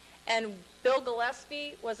 And Bill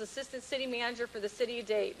Gillespie was assistant city manager for the city of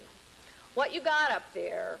Dayton. What you got up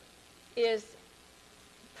there is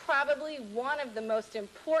probably one of the most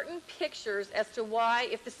important pictures as to why,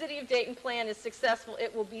 if the City of Dayton plan is successful,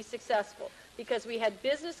 it will be successful. Because we had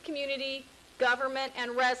business community, government,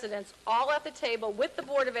 and residents all at the table with the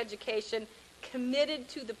Board of Education committed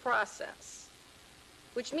to the process,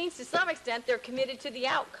 which means to some extent they're committed to the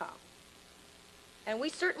outcome. And we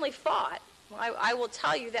certainly fought. I will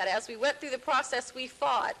tell you that as we went through the process, we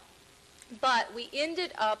fought. But we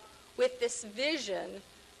ended up with this vision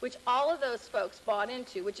which all of those folks bought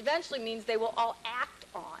into, which eventually means they will all act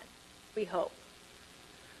on, we hope.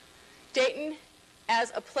 Dayton,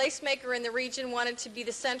 as a placemaker in the region, wanted to be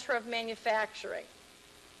the center of manufacturing.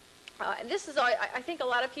 And this is, I think a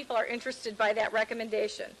lot of people are interested by that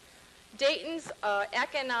recommendation. Dayton's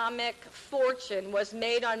economic fortune was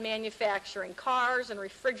made on manufacturing, cars and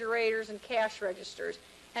refrigerators and cash registers.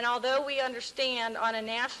 And although we understand on a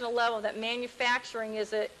national level that manufacturing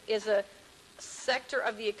is a sector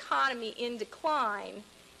of the economy in decline,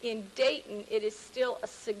 in Dayton it is still a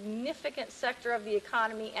significant sector of the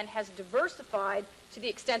economy and has diversified to the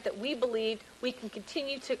extent that we believe we can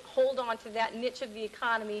continue to hold on to that niche of the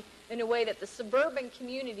economy in a way that the suburban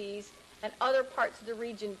communities and other parts of the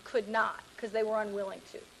region could not, because they were unwilling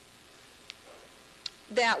to.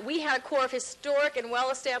 That we had a core of historic and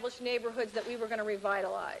well-established neighborhoods that we were going to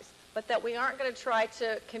revitalize, but that we aren't going to try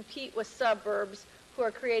to compete with suburbs who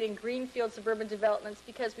are creating greenfield suburban developments,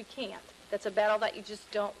 because we can't. That's a battle that you just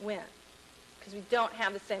don't win. because we don't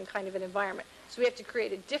have the same kind of an environment. So we have to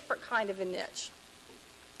create a different kind of a niche.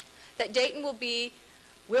 That Dayton will be,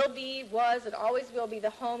 was, and always will be the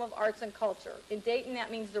home of arts and culture. In Dayton,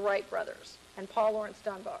 that means the Wright brothers and Paul Laurence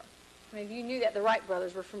Dunbar. I mean, if you knew that the Wright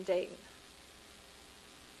brothers were from Dayton.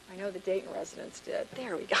 I know the Dayton residents did.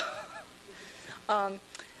 There we go.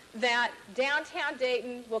 That downtown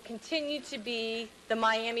Dayton will continue to be the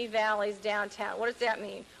Miami Valley's downtown. What does that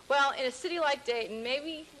mean? Well, in a city like Dayton,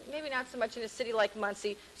 maybe not so much in a city like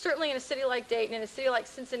Muncie, certainly in a city like Dayton, in a city like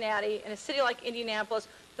Cincinnati, in a city like Indianapolis,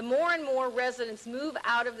 the more and more residents move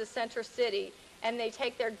out of the center city and they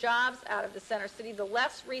take their jobs out of the center city, the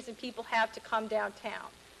less reason people have to come downtown.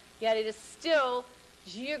 Yet it is still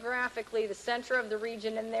geographically the center of the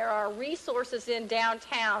region, and there are resources in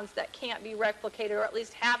downtowns that can't be replicated, or at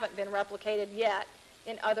least haven't been replicated yet,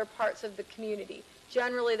 in other parts of the community.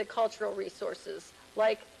 Generally the cultural resources,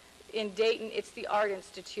 like in Dayton, it's the Art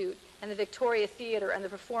Institute and the Victoria Theater and the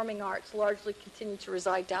Performing Arts largely continue to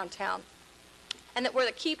reside downtown. And that we're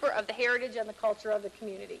the keeper of the heritage and the culture of the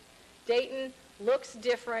community. Dayton looks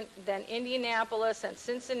different than Indianapolis and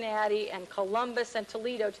Cincinnati and Columbus and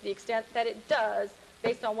Toledo to the extent that it does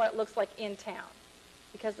based on what it looks like in town.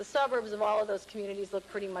 Because the suburbs of all of those communities look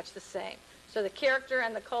pretty much the same. So the character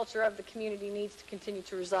and the culture of the community needs to continue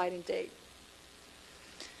to reside in Dayton.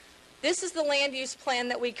 This is the land use plan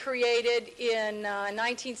that we created in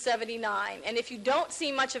 1979. And if you don't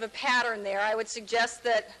see much of a pattern there, I would suggest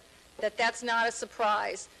that that's not a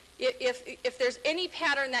surprise. If there's any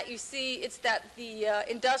pattern that you see, it's that the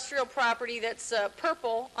industrial property that's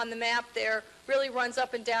purple on the map there really runs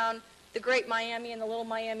up and down the Great Miami and the Little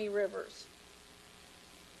Miami rivers.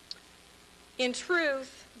 In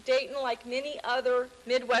truth, Dayton, like many other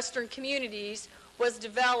Midwestern communities, was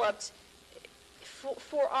developed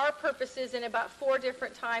for our purposes in about 4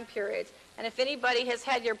 different time periods. And if anybody has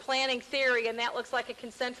had your planning theory and that looks like a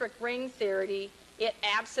concentric ring theory, it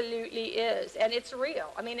absolutely is. And it's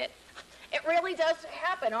real. I mean, it really does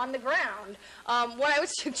happen on the ground. What I would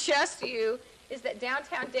suggest to you is that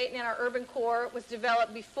downtown Dayton and our urban core was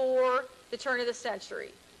developed before the turn of the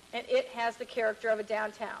century. And it has the character of a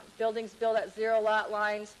downtown. Buildings built at zero lot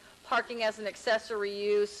lines, parking as an accessory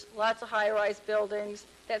use, lots of high-rise buildings.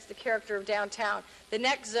 That's the character of downtown. The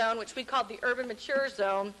next zone, which we called the urban mature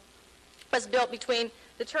zone, was built between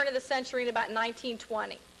the turn of the century and about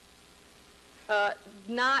 1920.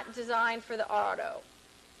 Not designed for the auto.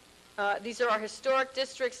 These are our historic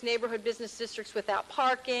districts, neighborhood business districts without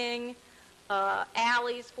parking,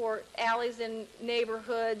 alleys in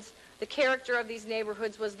neighborhoods. The character of these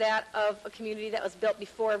neighborhoods was that of a community that was built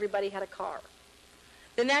before everybody had a car.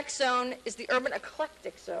 The next zone is the urban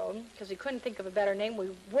eclectic zone, because we couldn't think of a better name. We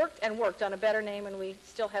worked and worked on a better name, and we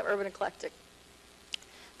still have urban eclectic.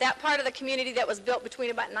 That part of the community that was built between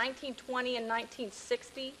about 1920 and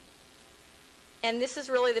 1960, and this is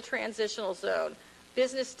really the transitional zone.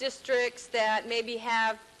 Business districts that maybe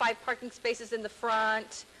have 5 parking spaces in the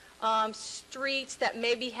front, streets that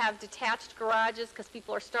maybe have detached garages because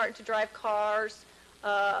people are starting to drive cars,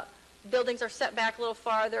 buildings are set back a little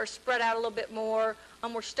farther, spread out a little bit more.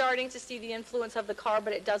 We're starting to see the influence of the car,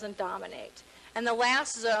 but it doesn't dominate. And the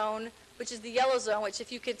last zone, which is the yellow zone, which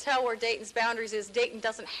if you could tell where Dayton's boundaries is, Dayton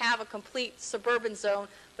doesn't have a complete suburban zone,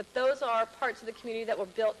 but those are parts of the community that were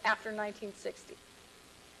built after 1960.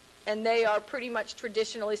 And they are pretty much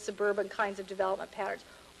traditionally suburban kinds of development patterns.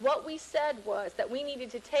 What we said was that we needed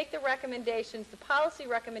to take the recommendations, the policy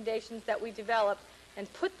recommendations that we developed,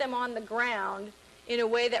 and put them on the ground in a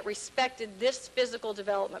way that respected this physical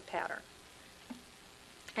development pattern.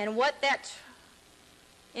 And what that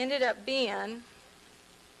ended up being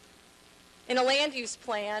in a land use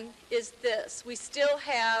plan is this. We still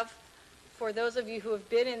have, for those of you who have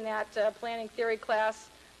been in that planning theory class,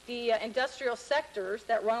 the industrial sectors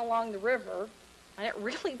that run along the river, and it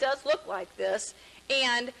really does look like this.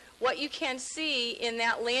 And what you can see in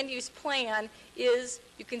that land use plan is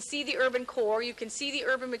you can see the urban core, you can see the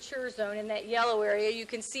urban mature zone in that yellow area, you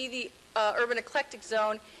can see the urban eclectic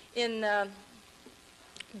zone in the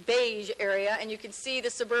beige area, and you can see the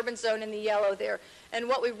suburban zone in the yellow there. And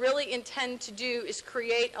what we really intend to do is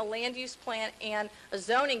create a land use plan and a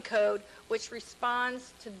zoning code which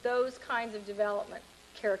responds to those kinds of development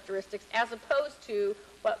characteristics, as opposed to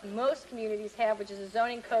what most communities have, which is a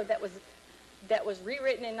zoning code that was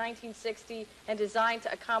rewritten in 1960 and designed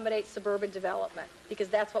to accommodate suburban development, because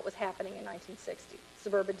that's what was happening in 1960,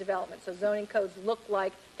 suburban development. So zoning codes look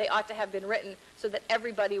like they ought to have been written so that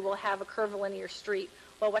everybody will have a curvilinear street.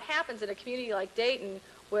 Well, what happens in a community like Dayton,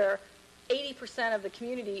 where 80% of the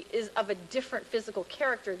community is of a different physical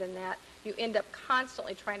character than that, you end up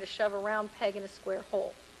constantly trying to shove a round peg in a square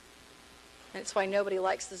hole. And it's why nobody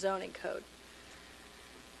likes the zoning code.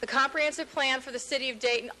 The comprehensive plan for the city of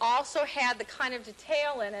Dayton also had the kind of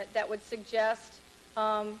detail in it that would suggest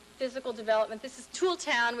physical development. This is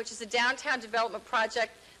Tooltown, which is a downtown development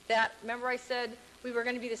project that, remember I said we were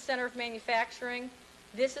going to be the center of manufacturing?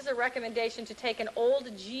 This is a recommendation to take an old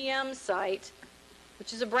GM site,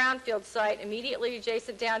 which is a brownfield site, immediately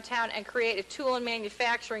adjacent downtown, and create a tool and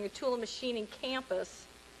manufacturing, a tool and machining campus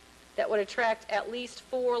that would attract at least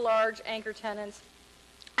 4 large anchor tenants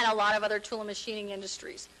and a lot of other tool and machining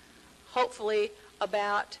industries. Hopefully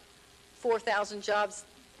about 4,000 jobs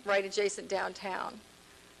right adjacent downtown.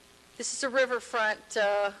 This is a riverfront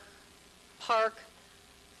park.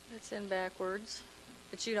 It's in backwards,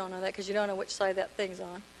 but you don't know that because you don't know which side that thing's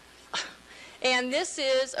on. And this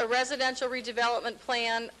is a residential redevelopment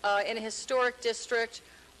plan in a historic district,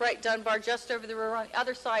 right Dunbar, just over the river on the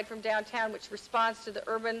other side from downtown, which responds to the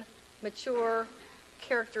urban, mature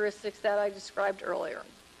characteristics that I described earlier.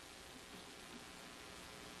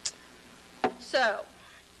 So,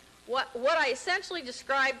 what I essentially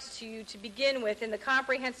described to you to begin with in the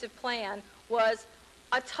comprehensive plan was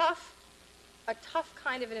a tough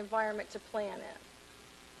kind of an environment to plan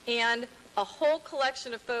in. And a whole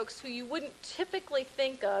collection of folks who you wouldn't typically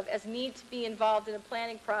think of as need to be involved in a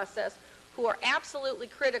planning process, who are absolutely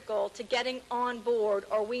critical to getting on board,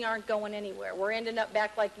 or we aren't going anywhere. We're ending up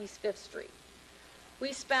back like East 5th Street.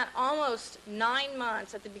 We spent almost 9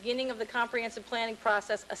 months at the beginning of the comprehensive planning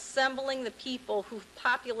process assembling the people who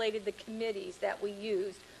populated the committees that we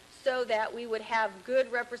used so that we would have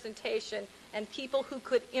good representation and people who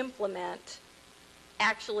could implement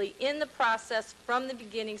actually in the process from the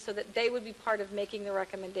beginning so that they would be part of making the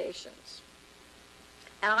recommendations.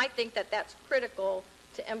 And I think that that's critical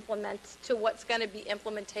to implement, to what's going to be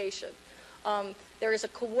implementation. There is a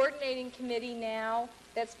coordinating committee now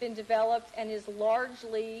that's been developed and is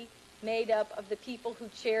largely made up of the people who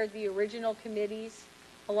chaired the original committees,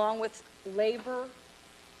 along with labor,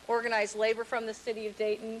 organized labor from the city of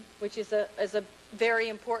Dayton, which is a very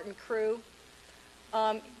important crew.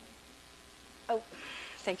 Oh,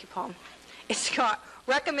 thank you, Paul. It's got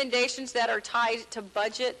recommendations that are tied to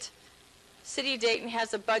budget. City of Dayton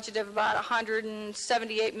has a budget of about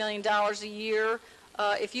 $178 million a year.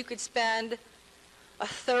 If you could spend a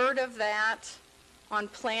third of that on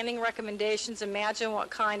planning recommendations, imagine what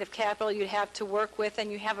kind of capital you'd have to work with, and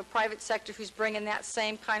you have a private sector who's bringing that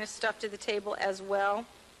same kind of stuff to the table as well.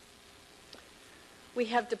 We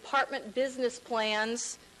have department business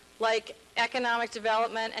plans like economic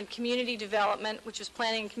development and community development, which is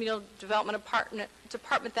planning and community development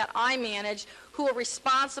department that I manage, who are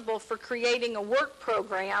responsible for creating a work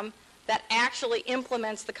program that actually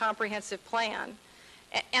implements the comprehensive plan.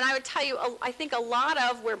 And I would tell you, I think a lot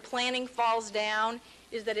of where planning falls down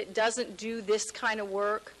is that it doesn't do this kind of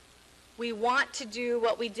work. We want to do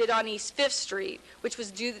what we did on East 5th Street, which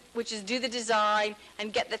is do the design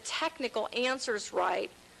and get the technical answers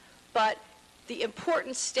right, but the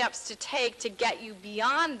important steps to take to get you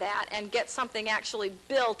beyond that and get something actually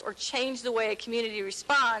built or change the way a community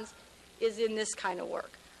responds is in this kind of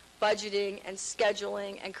work. Budgeting and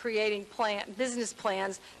scheduling and creating business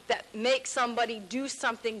plans that make somebody do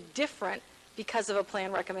something different because of a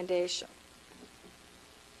plan recommendation.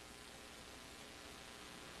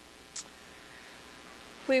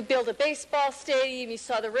 We built a baseball stadium. You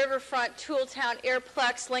saw the riverfront, Tooltown,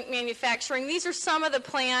 Airplex, Link Manufacturing. These are some of the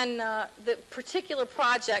the particular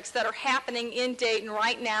projects that are happening in Dayton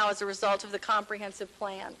right now as a result of the comprehensive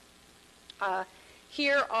plan.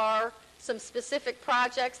 Here are some specific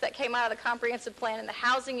projects that came out of the comprehensive plan in the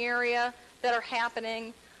housing area that are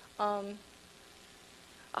happening.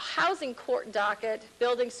 A housing court docket,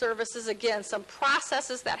 building services, again, some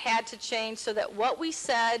processes that had to change so that what we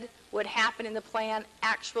said would happen in the plan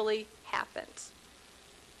actually happens.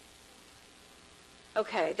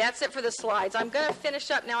 Okay, that's it for the slides. I'm going to finish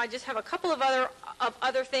up now. I just have a couple of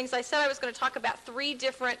other things. I said I was going to talk about three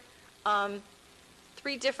different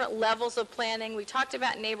levels of planning. We talked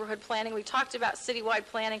about neighborhood planning. We talked about citywide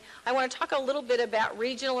planning. I want to talk a little bit about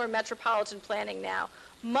regional or metropolitan planning now.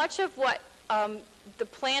 Much of what the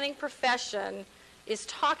planning profession is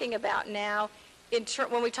talking about now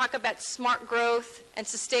when we talk about smart growth and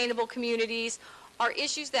sustainable communities are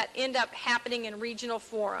issues that end up happening in regional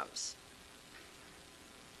forums.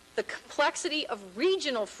 The complexity of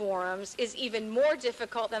regional forums is even more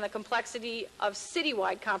difficult than the complexity of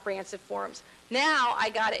citywide comprehensive forums. Now I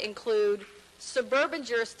got to include suburban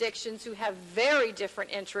jurisdictions who have very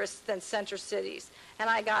different interests than center cities. And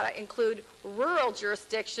I got to include rural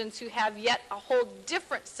jurisdictions who have yet a whole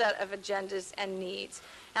different set of agendas and needs.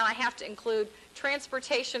 And I have to include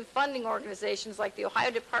transportation funding organizations like the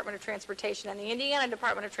Ohio Department of Transportation and the Indiana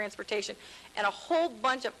Department of Transportation and a whole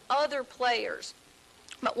bunch of other players.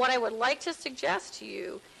 But what I would like to suggest to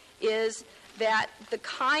you is that the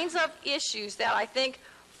kinds of issues that I think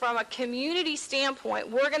from a community standpoint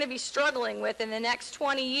we're going to be struggling with in the next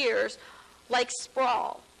 20 years, like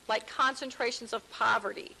sprawl, like concentrations of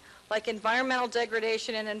poverty, like environmental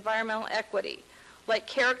degradation and environmental equity, like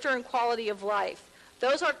character and quality of life.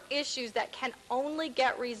 Those are issues that can only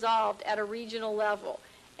get resolved at a regional level.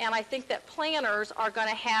 And I think that planners are going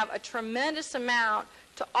to have a tremendous amount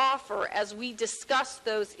to offer as we discuss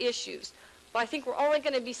those issues. But I think we're only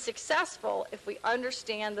going to be successful if we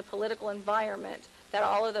understand the political environment that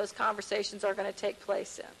all of those conversations are going to take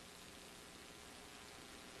place in.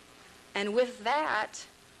 And with that,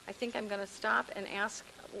 I think I'm going to stop and ask,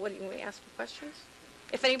 what do you ask for questions?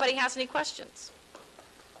 If anybody has any questions.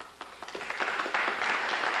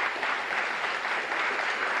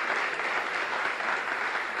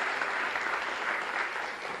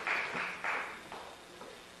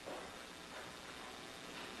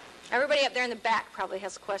 Everybody up there in the back probably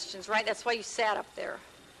has questions, right? That's why you sat up there.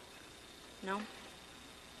 No?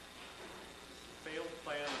 Failed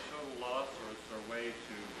plan, total loss, or is there a way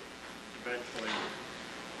to eventually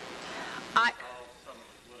solve some of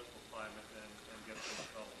the political climate and get some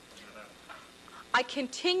results from that effort? I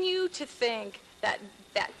continue to think that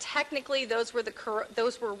technically those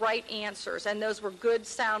were right answers and those were good,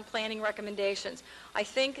 sound planning recommendations. I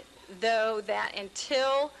think, though, that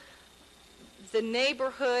until the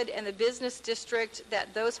neighborhood and the business district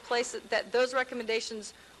that those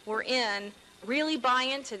recommendations were in really buy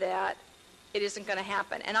into that, it isn't going to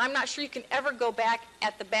happen. And I'm not sure you can ever go back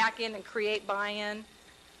at the back end and create buy-in.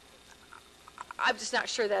 I'm just not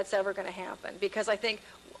sure that's ever going to happen, because I think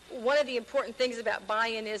one of the important things about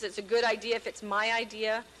buy-in is it's a good idea if it's my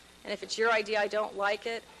idea, and if it's your idea, I don't like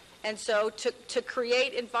it. And so to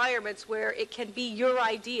create environments where it can be your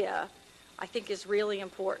idea, I think is really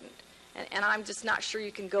important. And I'm just not sure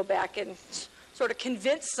you can go back and sort of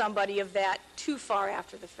convince somebody of that too far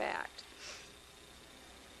after the fact.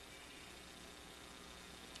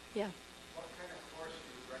 Yeah. What kind of course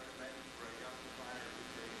do you recommend for a young planner to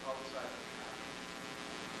take outside of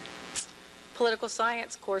the Political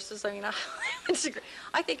science courses. I mean,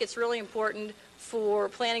 I think it's really important for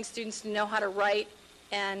planning students to know how to write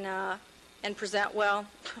and present well.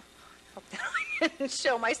 Hope that I didn't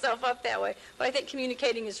show myself up that way. But I think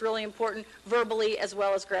communicating is really important, verbally as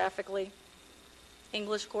well as graphically.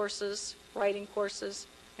 English courses, writing courses.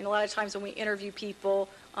 And a lot of times when we interview people,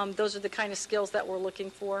 those are the kind of skills that we're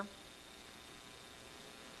looking for.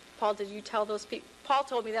 Paul, did you tell those people? Paul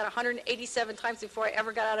told me that 187 times before I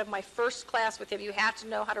ever got out of my first class with him. You have to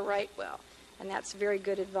know how to write well. And that's very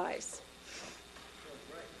good advice.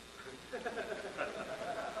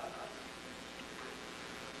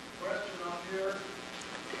 Question up here.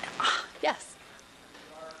 Yes.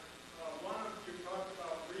 One of you talked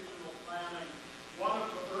about regional planning. One of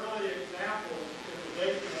the early examples in the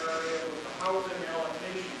Dayton area was the housing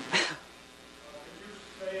allocation. Could you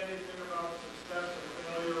say anything about success or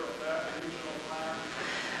failure of that regional plan?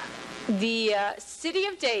 The City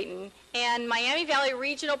of Dayton and Miami Valley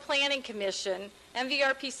Regional Planning Commission,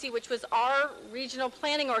 MVRPC, which was our regional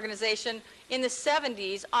planning organization in the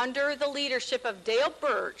 70s, under the leadership of Dale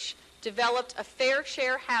Birch, developed a fair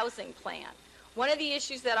share housing plan. One of the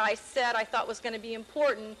issues that I said I thought was going to be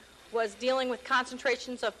important was dealing with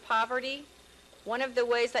concentrations of poverty. One of the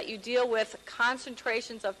ways that you deal with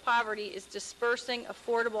concentrations of poverty is dispersing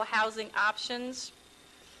affordable housing options.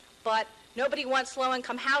 But nobody wants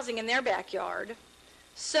low-income housing in their backyard.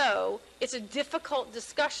 So it's a difficult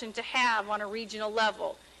discussion to have on a regional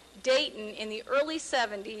level. Dayton, in the early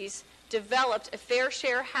 70s, developed a fair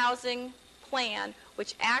share housing plan,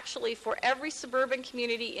 which actually, for every suburban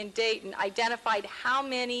community in Dayton, identified how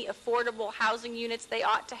many affordable housing units they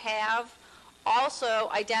ought to have, also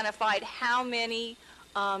identified how many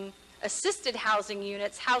assisted housing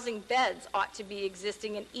units, housing beds, ought to be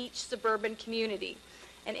existing in each suburban community.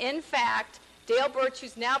 And in fact, Dale Birch,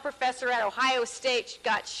 who's now professor at Ohio State,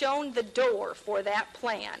 got shown the door for that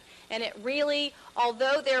plan. And it really,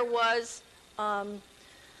 although there was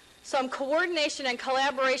some coordination and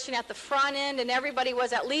collaboration at the front end, and everybody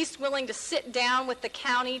was at least willing to sit down with the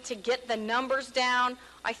county to get the numbers down,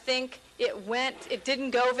 I think it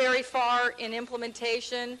didn't go very far in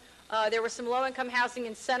implementation. There was some low-income housing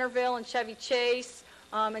in Centerville and Chevy Chase,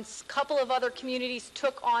 and a couple of other communities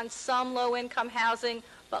took on some low-income housing,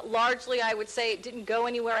 but largely I would say it didn't go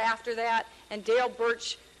anywhere after that, and Dale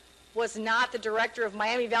Birch was not the director of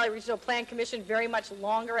Miami Valley Regional Plan Commission very much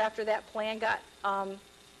longer after that plan got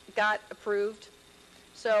got approved.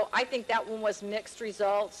 So I think that one was mixed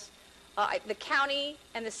results. The county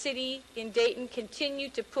and the city in Dayton continue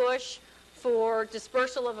to push for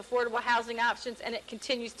dispersal of affordable housing options, and it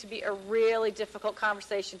continues to be a really difficult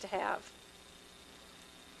conversation to have.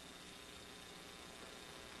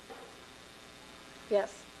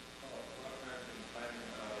 Yes?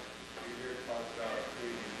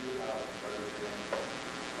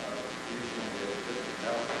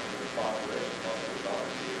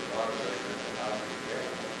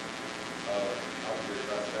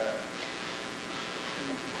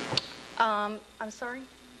 I'm sorry?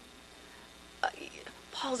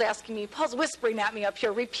 Paul's asking me, Paul's whispering at me up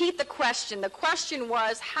here. Repeat the question. The question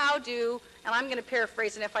was, how do, and I'm going to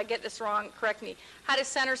paraphrase, and if I get this wrong, correct me, how do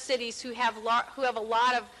center cities who have a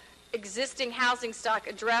lot of existing housing stock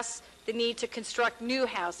address the need to construct new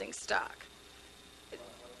housing stock?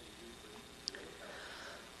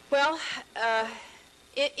 Well,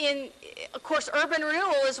 of course, urban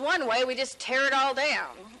renewal is one way. We just tear it all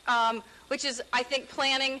down, which is, I think,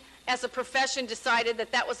 planning as a profession decided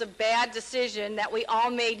that that was a bad decision that we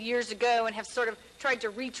all made years ago and have sort of tried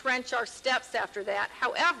to retrench our steps after that.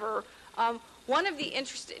 However, one of the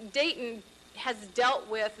Dayton has dealt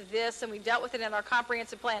with this, and we dealt with it in our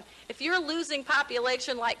comprehensive plan. If you're losing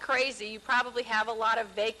population like crazy, you probably have a lot of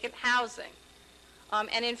vacant housing.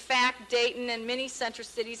 And in fact, Dayton and many center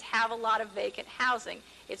cities have a lot of vacant housing.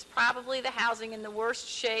 It's probably the housing in the worst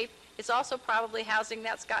shape. It's also probably housing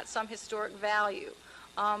that's got some historic value.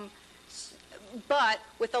 But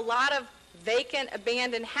with a lot of vacant,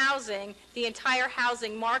 abandoned housing, the entire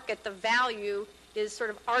housing market, the value is sort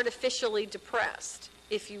of artificially depressed,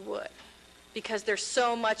 if you would, because there's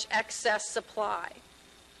so much excess supply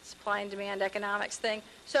and demand economics thing.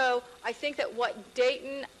 So I think that what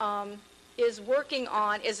Dayton is working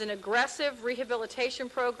on is an aggressive rehabilitation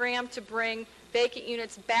program to bring vacant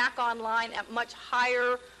units back online at much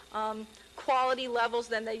higher quality levels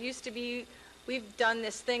than they used to be. We've done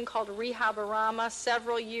this thing called Rehaborama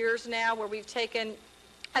several years now, where we've taken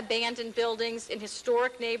abandoned buildings in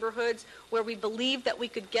historic neighborhoods where we believe that we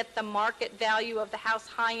could get the market value of the house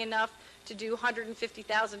high enough to do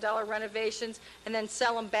 $150,000 renovations and then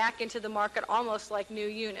sell them back into the market almost like new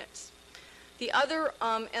units. The other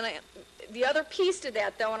piece to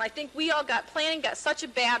that, though, and I think planning got such a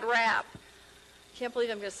bad rap. Can't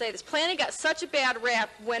believe I'm going to say this. Planning got such a bad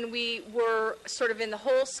rap when we were sort of in the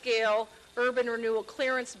whole-scale urban renewal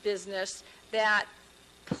clearance business that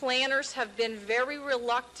planners have been very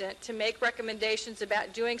reluctant to make recommendations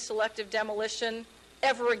about doing selective demolition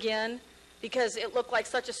ever again, because it looked like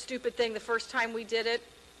such a stupid thing the first time we did it.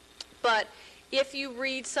 But if you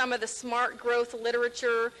read some of the smart growth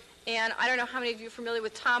literature, and I don't know how many of you are familiar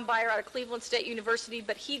with Tom Byer out of Cleveland State University,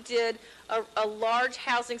 but he did a large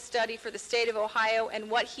housing study for the state of Ohio, and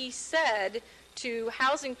what he said to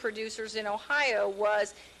housing producers in Ohio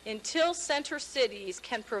was, until center cities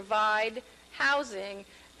can provide housing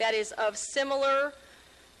that is of similar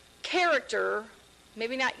character,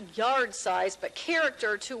 maybe not yard size, but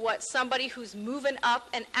character to what somebody who's moving up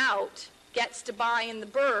and out gets to buy in the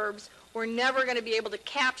burbs, we're never going to be able to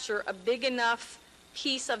capture a big enough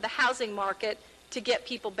piece of the housing market to get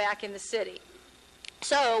people back in the city.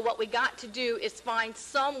 So what we got to do is find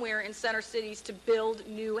somewhere in center cities to build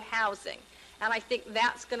new housing. And I think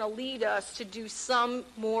that's going to lead us to do some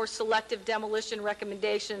more selective demolition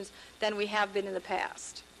recommendations than we have been in the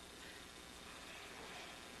past.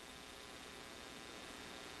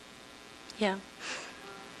 Yeah.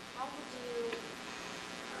 How would you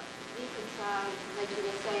reconcile, like you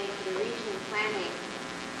were saying, to the regional planning,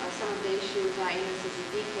 some of the issues are inner city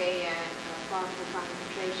decay and forestry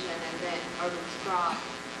concentration and then urban sprawl.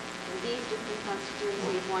 And these different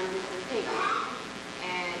constituencies want different things.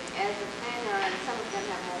 And as a planner, and some of them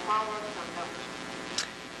have more power, some don't.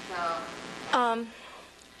 So.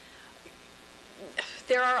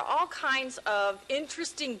 There are all kinds of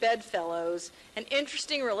interesting bedfellows and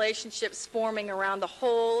interesting relationships forming around the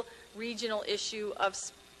whole regional issue of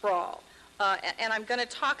sprawl. And I'm going to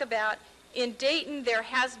talk about, in Dayton, there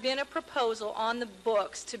has been a proposal on the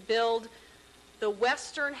books to build the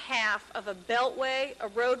western half of a beltway, a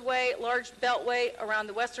roadway, large beltway around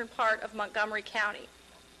the western part of Montgomery County.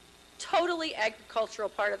 Totally agricultural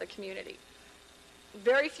part of the community.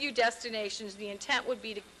 Very few destinations. The intent would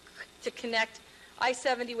be to connect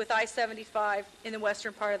I-70 with I-75 in the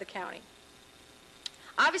western part of the county.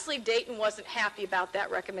 Obviously, Dayton wasn't happy about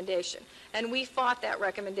that recommendation, and we fought that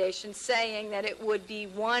recommendation, saying that it would be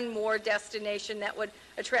one more destination that would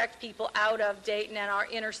attract people out of Dayton and our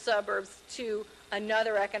inner suburbs to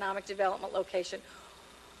another economic development location.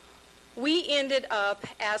 we ended up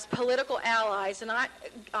as political allies, and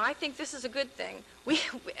I think this is a good thing,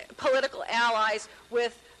 political allies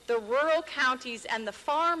with the rural counties and the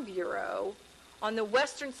Farm Bureau on the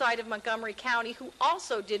western side of Montgomery County, who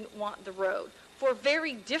also didn't want the road for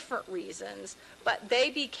very different reasons, but they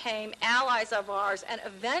became allies of ours and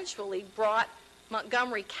eventually brought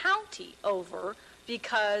Montgomery County over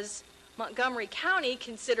because Montgomery County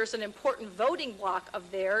considers an important voting block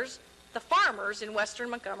of theirs the farmers in western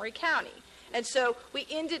Montgomery County. And so we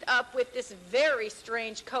ended up with this very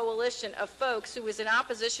strange coalition of folks who was in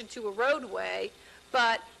opposition to a roadway,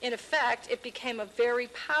 but in effect it became a very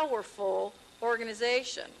powerful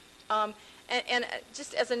organization. And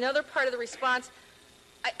just as another part of the response,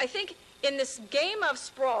 I think in this game of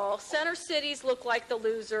sprawl, center cities look like the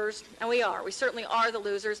losers, and we certainly are the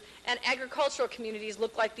losers, and agricultural communities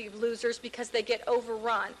look like the losers because they get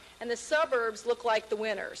overrun, and the suburbs look like the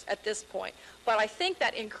winners at this point. But I think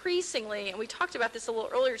that increasingly, and we talked about this a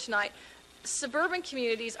little earlier tonight, suburban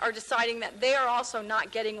communities are deciding that they are also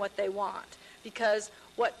not getting what they want, because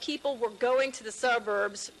what people were going to the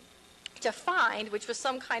suburbs to find, which was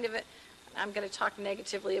some kind of I'm going to talk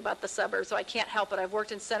negatively about the suburbs, so I can't help it. I've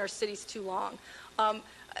worked in center cities too long.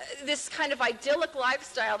 This kind of idyllic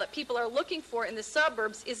lifestyle that people are looking for in the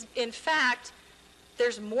suburbs is, in fact,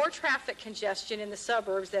 there's more traffic congestion in the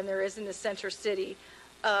suburbs than there is in the center city.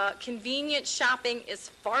 Convenient shopping is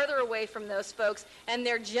farther away from those folks, and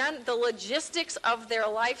the logistics of their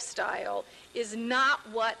lifestyle is not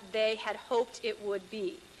what they had hoped it would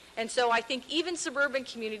be. And so I think even suburban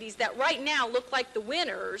communities that right now look like the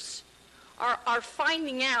winners are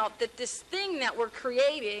finding out that this thing that we're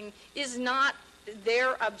creating is not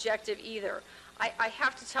their objective either. I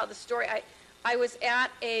have to tell the story. I was at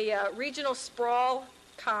a regional sprawl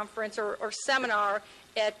conference or seminar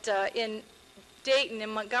in Dayton in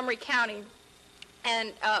Montgomery County,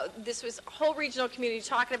 and this was a whole regional community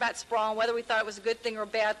talking about sprawl and whether we thought it was a good thing or a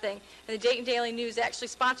bad thing. And the Dayton Daily News actually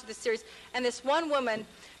sponsored this series, and this one woman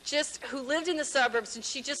who lived in the suburbs, and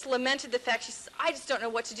she just lamented the fact, she says, I just don't know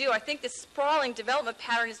what to do. I think this sprawling development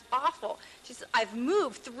pattern is awful. She says, I've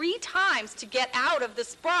moved 3 times to get out of the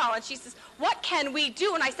sprawl. And she says, what can we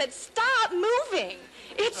do? And I said, stop moving.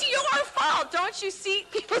 It's your fault. Don't you see?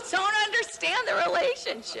 People don't understand the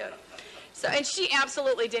relationship. So, and she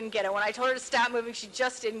absolutely didn't get it. When I told her to stop moving, she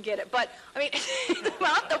just didn't get it. But, I mean,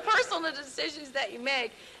 the personal decisions that you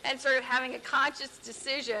make and sort of having a conscious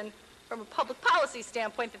decision from a public policy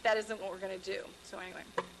standpoint that isn't what we're going to do. So anyway.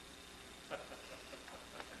 We have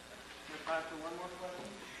time for one more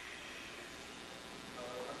question.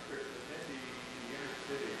 I'm curious, within the inner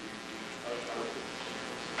city, how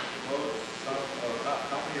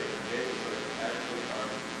many of the neighborhoods actually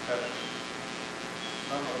are touched?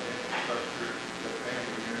 Some of the infrastructure, the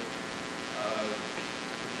family unit,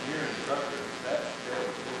 near structure, that's still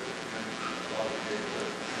exists in a lot of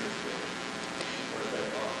neighborhoods in the inner city. Where is that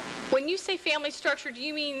gone? When you say family structure, do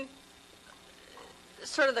you mean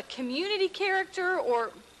sort of the community character,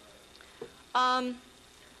 or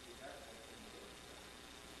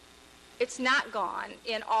it's not gone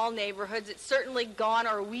in all neighborhoods. It's certainly gone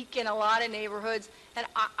or weak in a lot of neighborhoods. And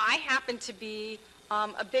I happen to be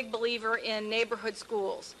a big believer in neighborhood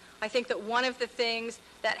schools. I think that one of the things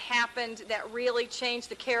that happened that really changed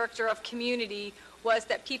the character of community was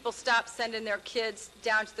that people stopped sending their kids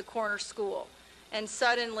down to the corner school. And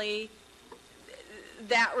suddenly,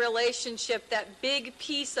 that relationship, that big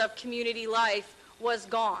piece of community life was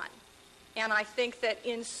gone. And I think that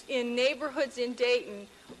in neighborhoods in Dayton,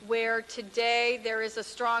 where today there is a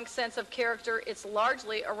strong sense of character, it's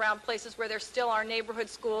largely around places where there still are neighborhood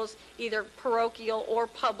schools, either parochial or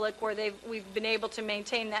public, where we've been able to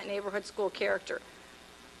maintain that neighborhood school character.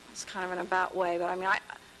 It's kind of an about way, but I mean,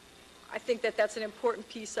 I think that that's an important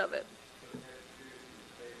piece of it.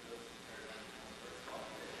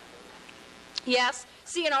 Yes.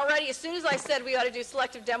 See, and already, as soon as I said we ought to do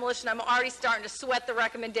selective demolition, I'm already starting to sweat the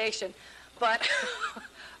recommendation. But,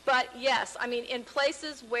 but yes, I mean, in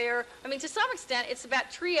places where, I mean, to some extent, it's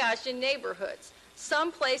about triage in neighborhoods.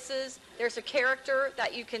 Some places, there's a character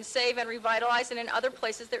that you can save and revitalize, and in other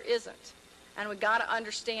places, there isn't. And we've got to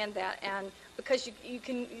understand that. And because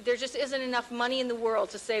there just isn't enough money in the world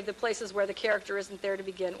to save the places where the character isn't there to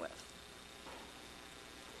begin with.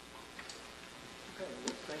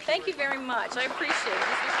 Thank you very much. I appreciate it.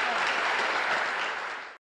 This was fun.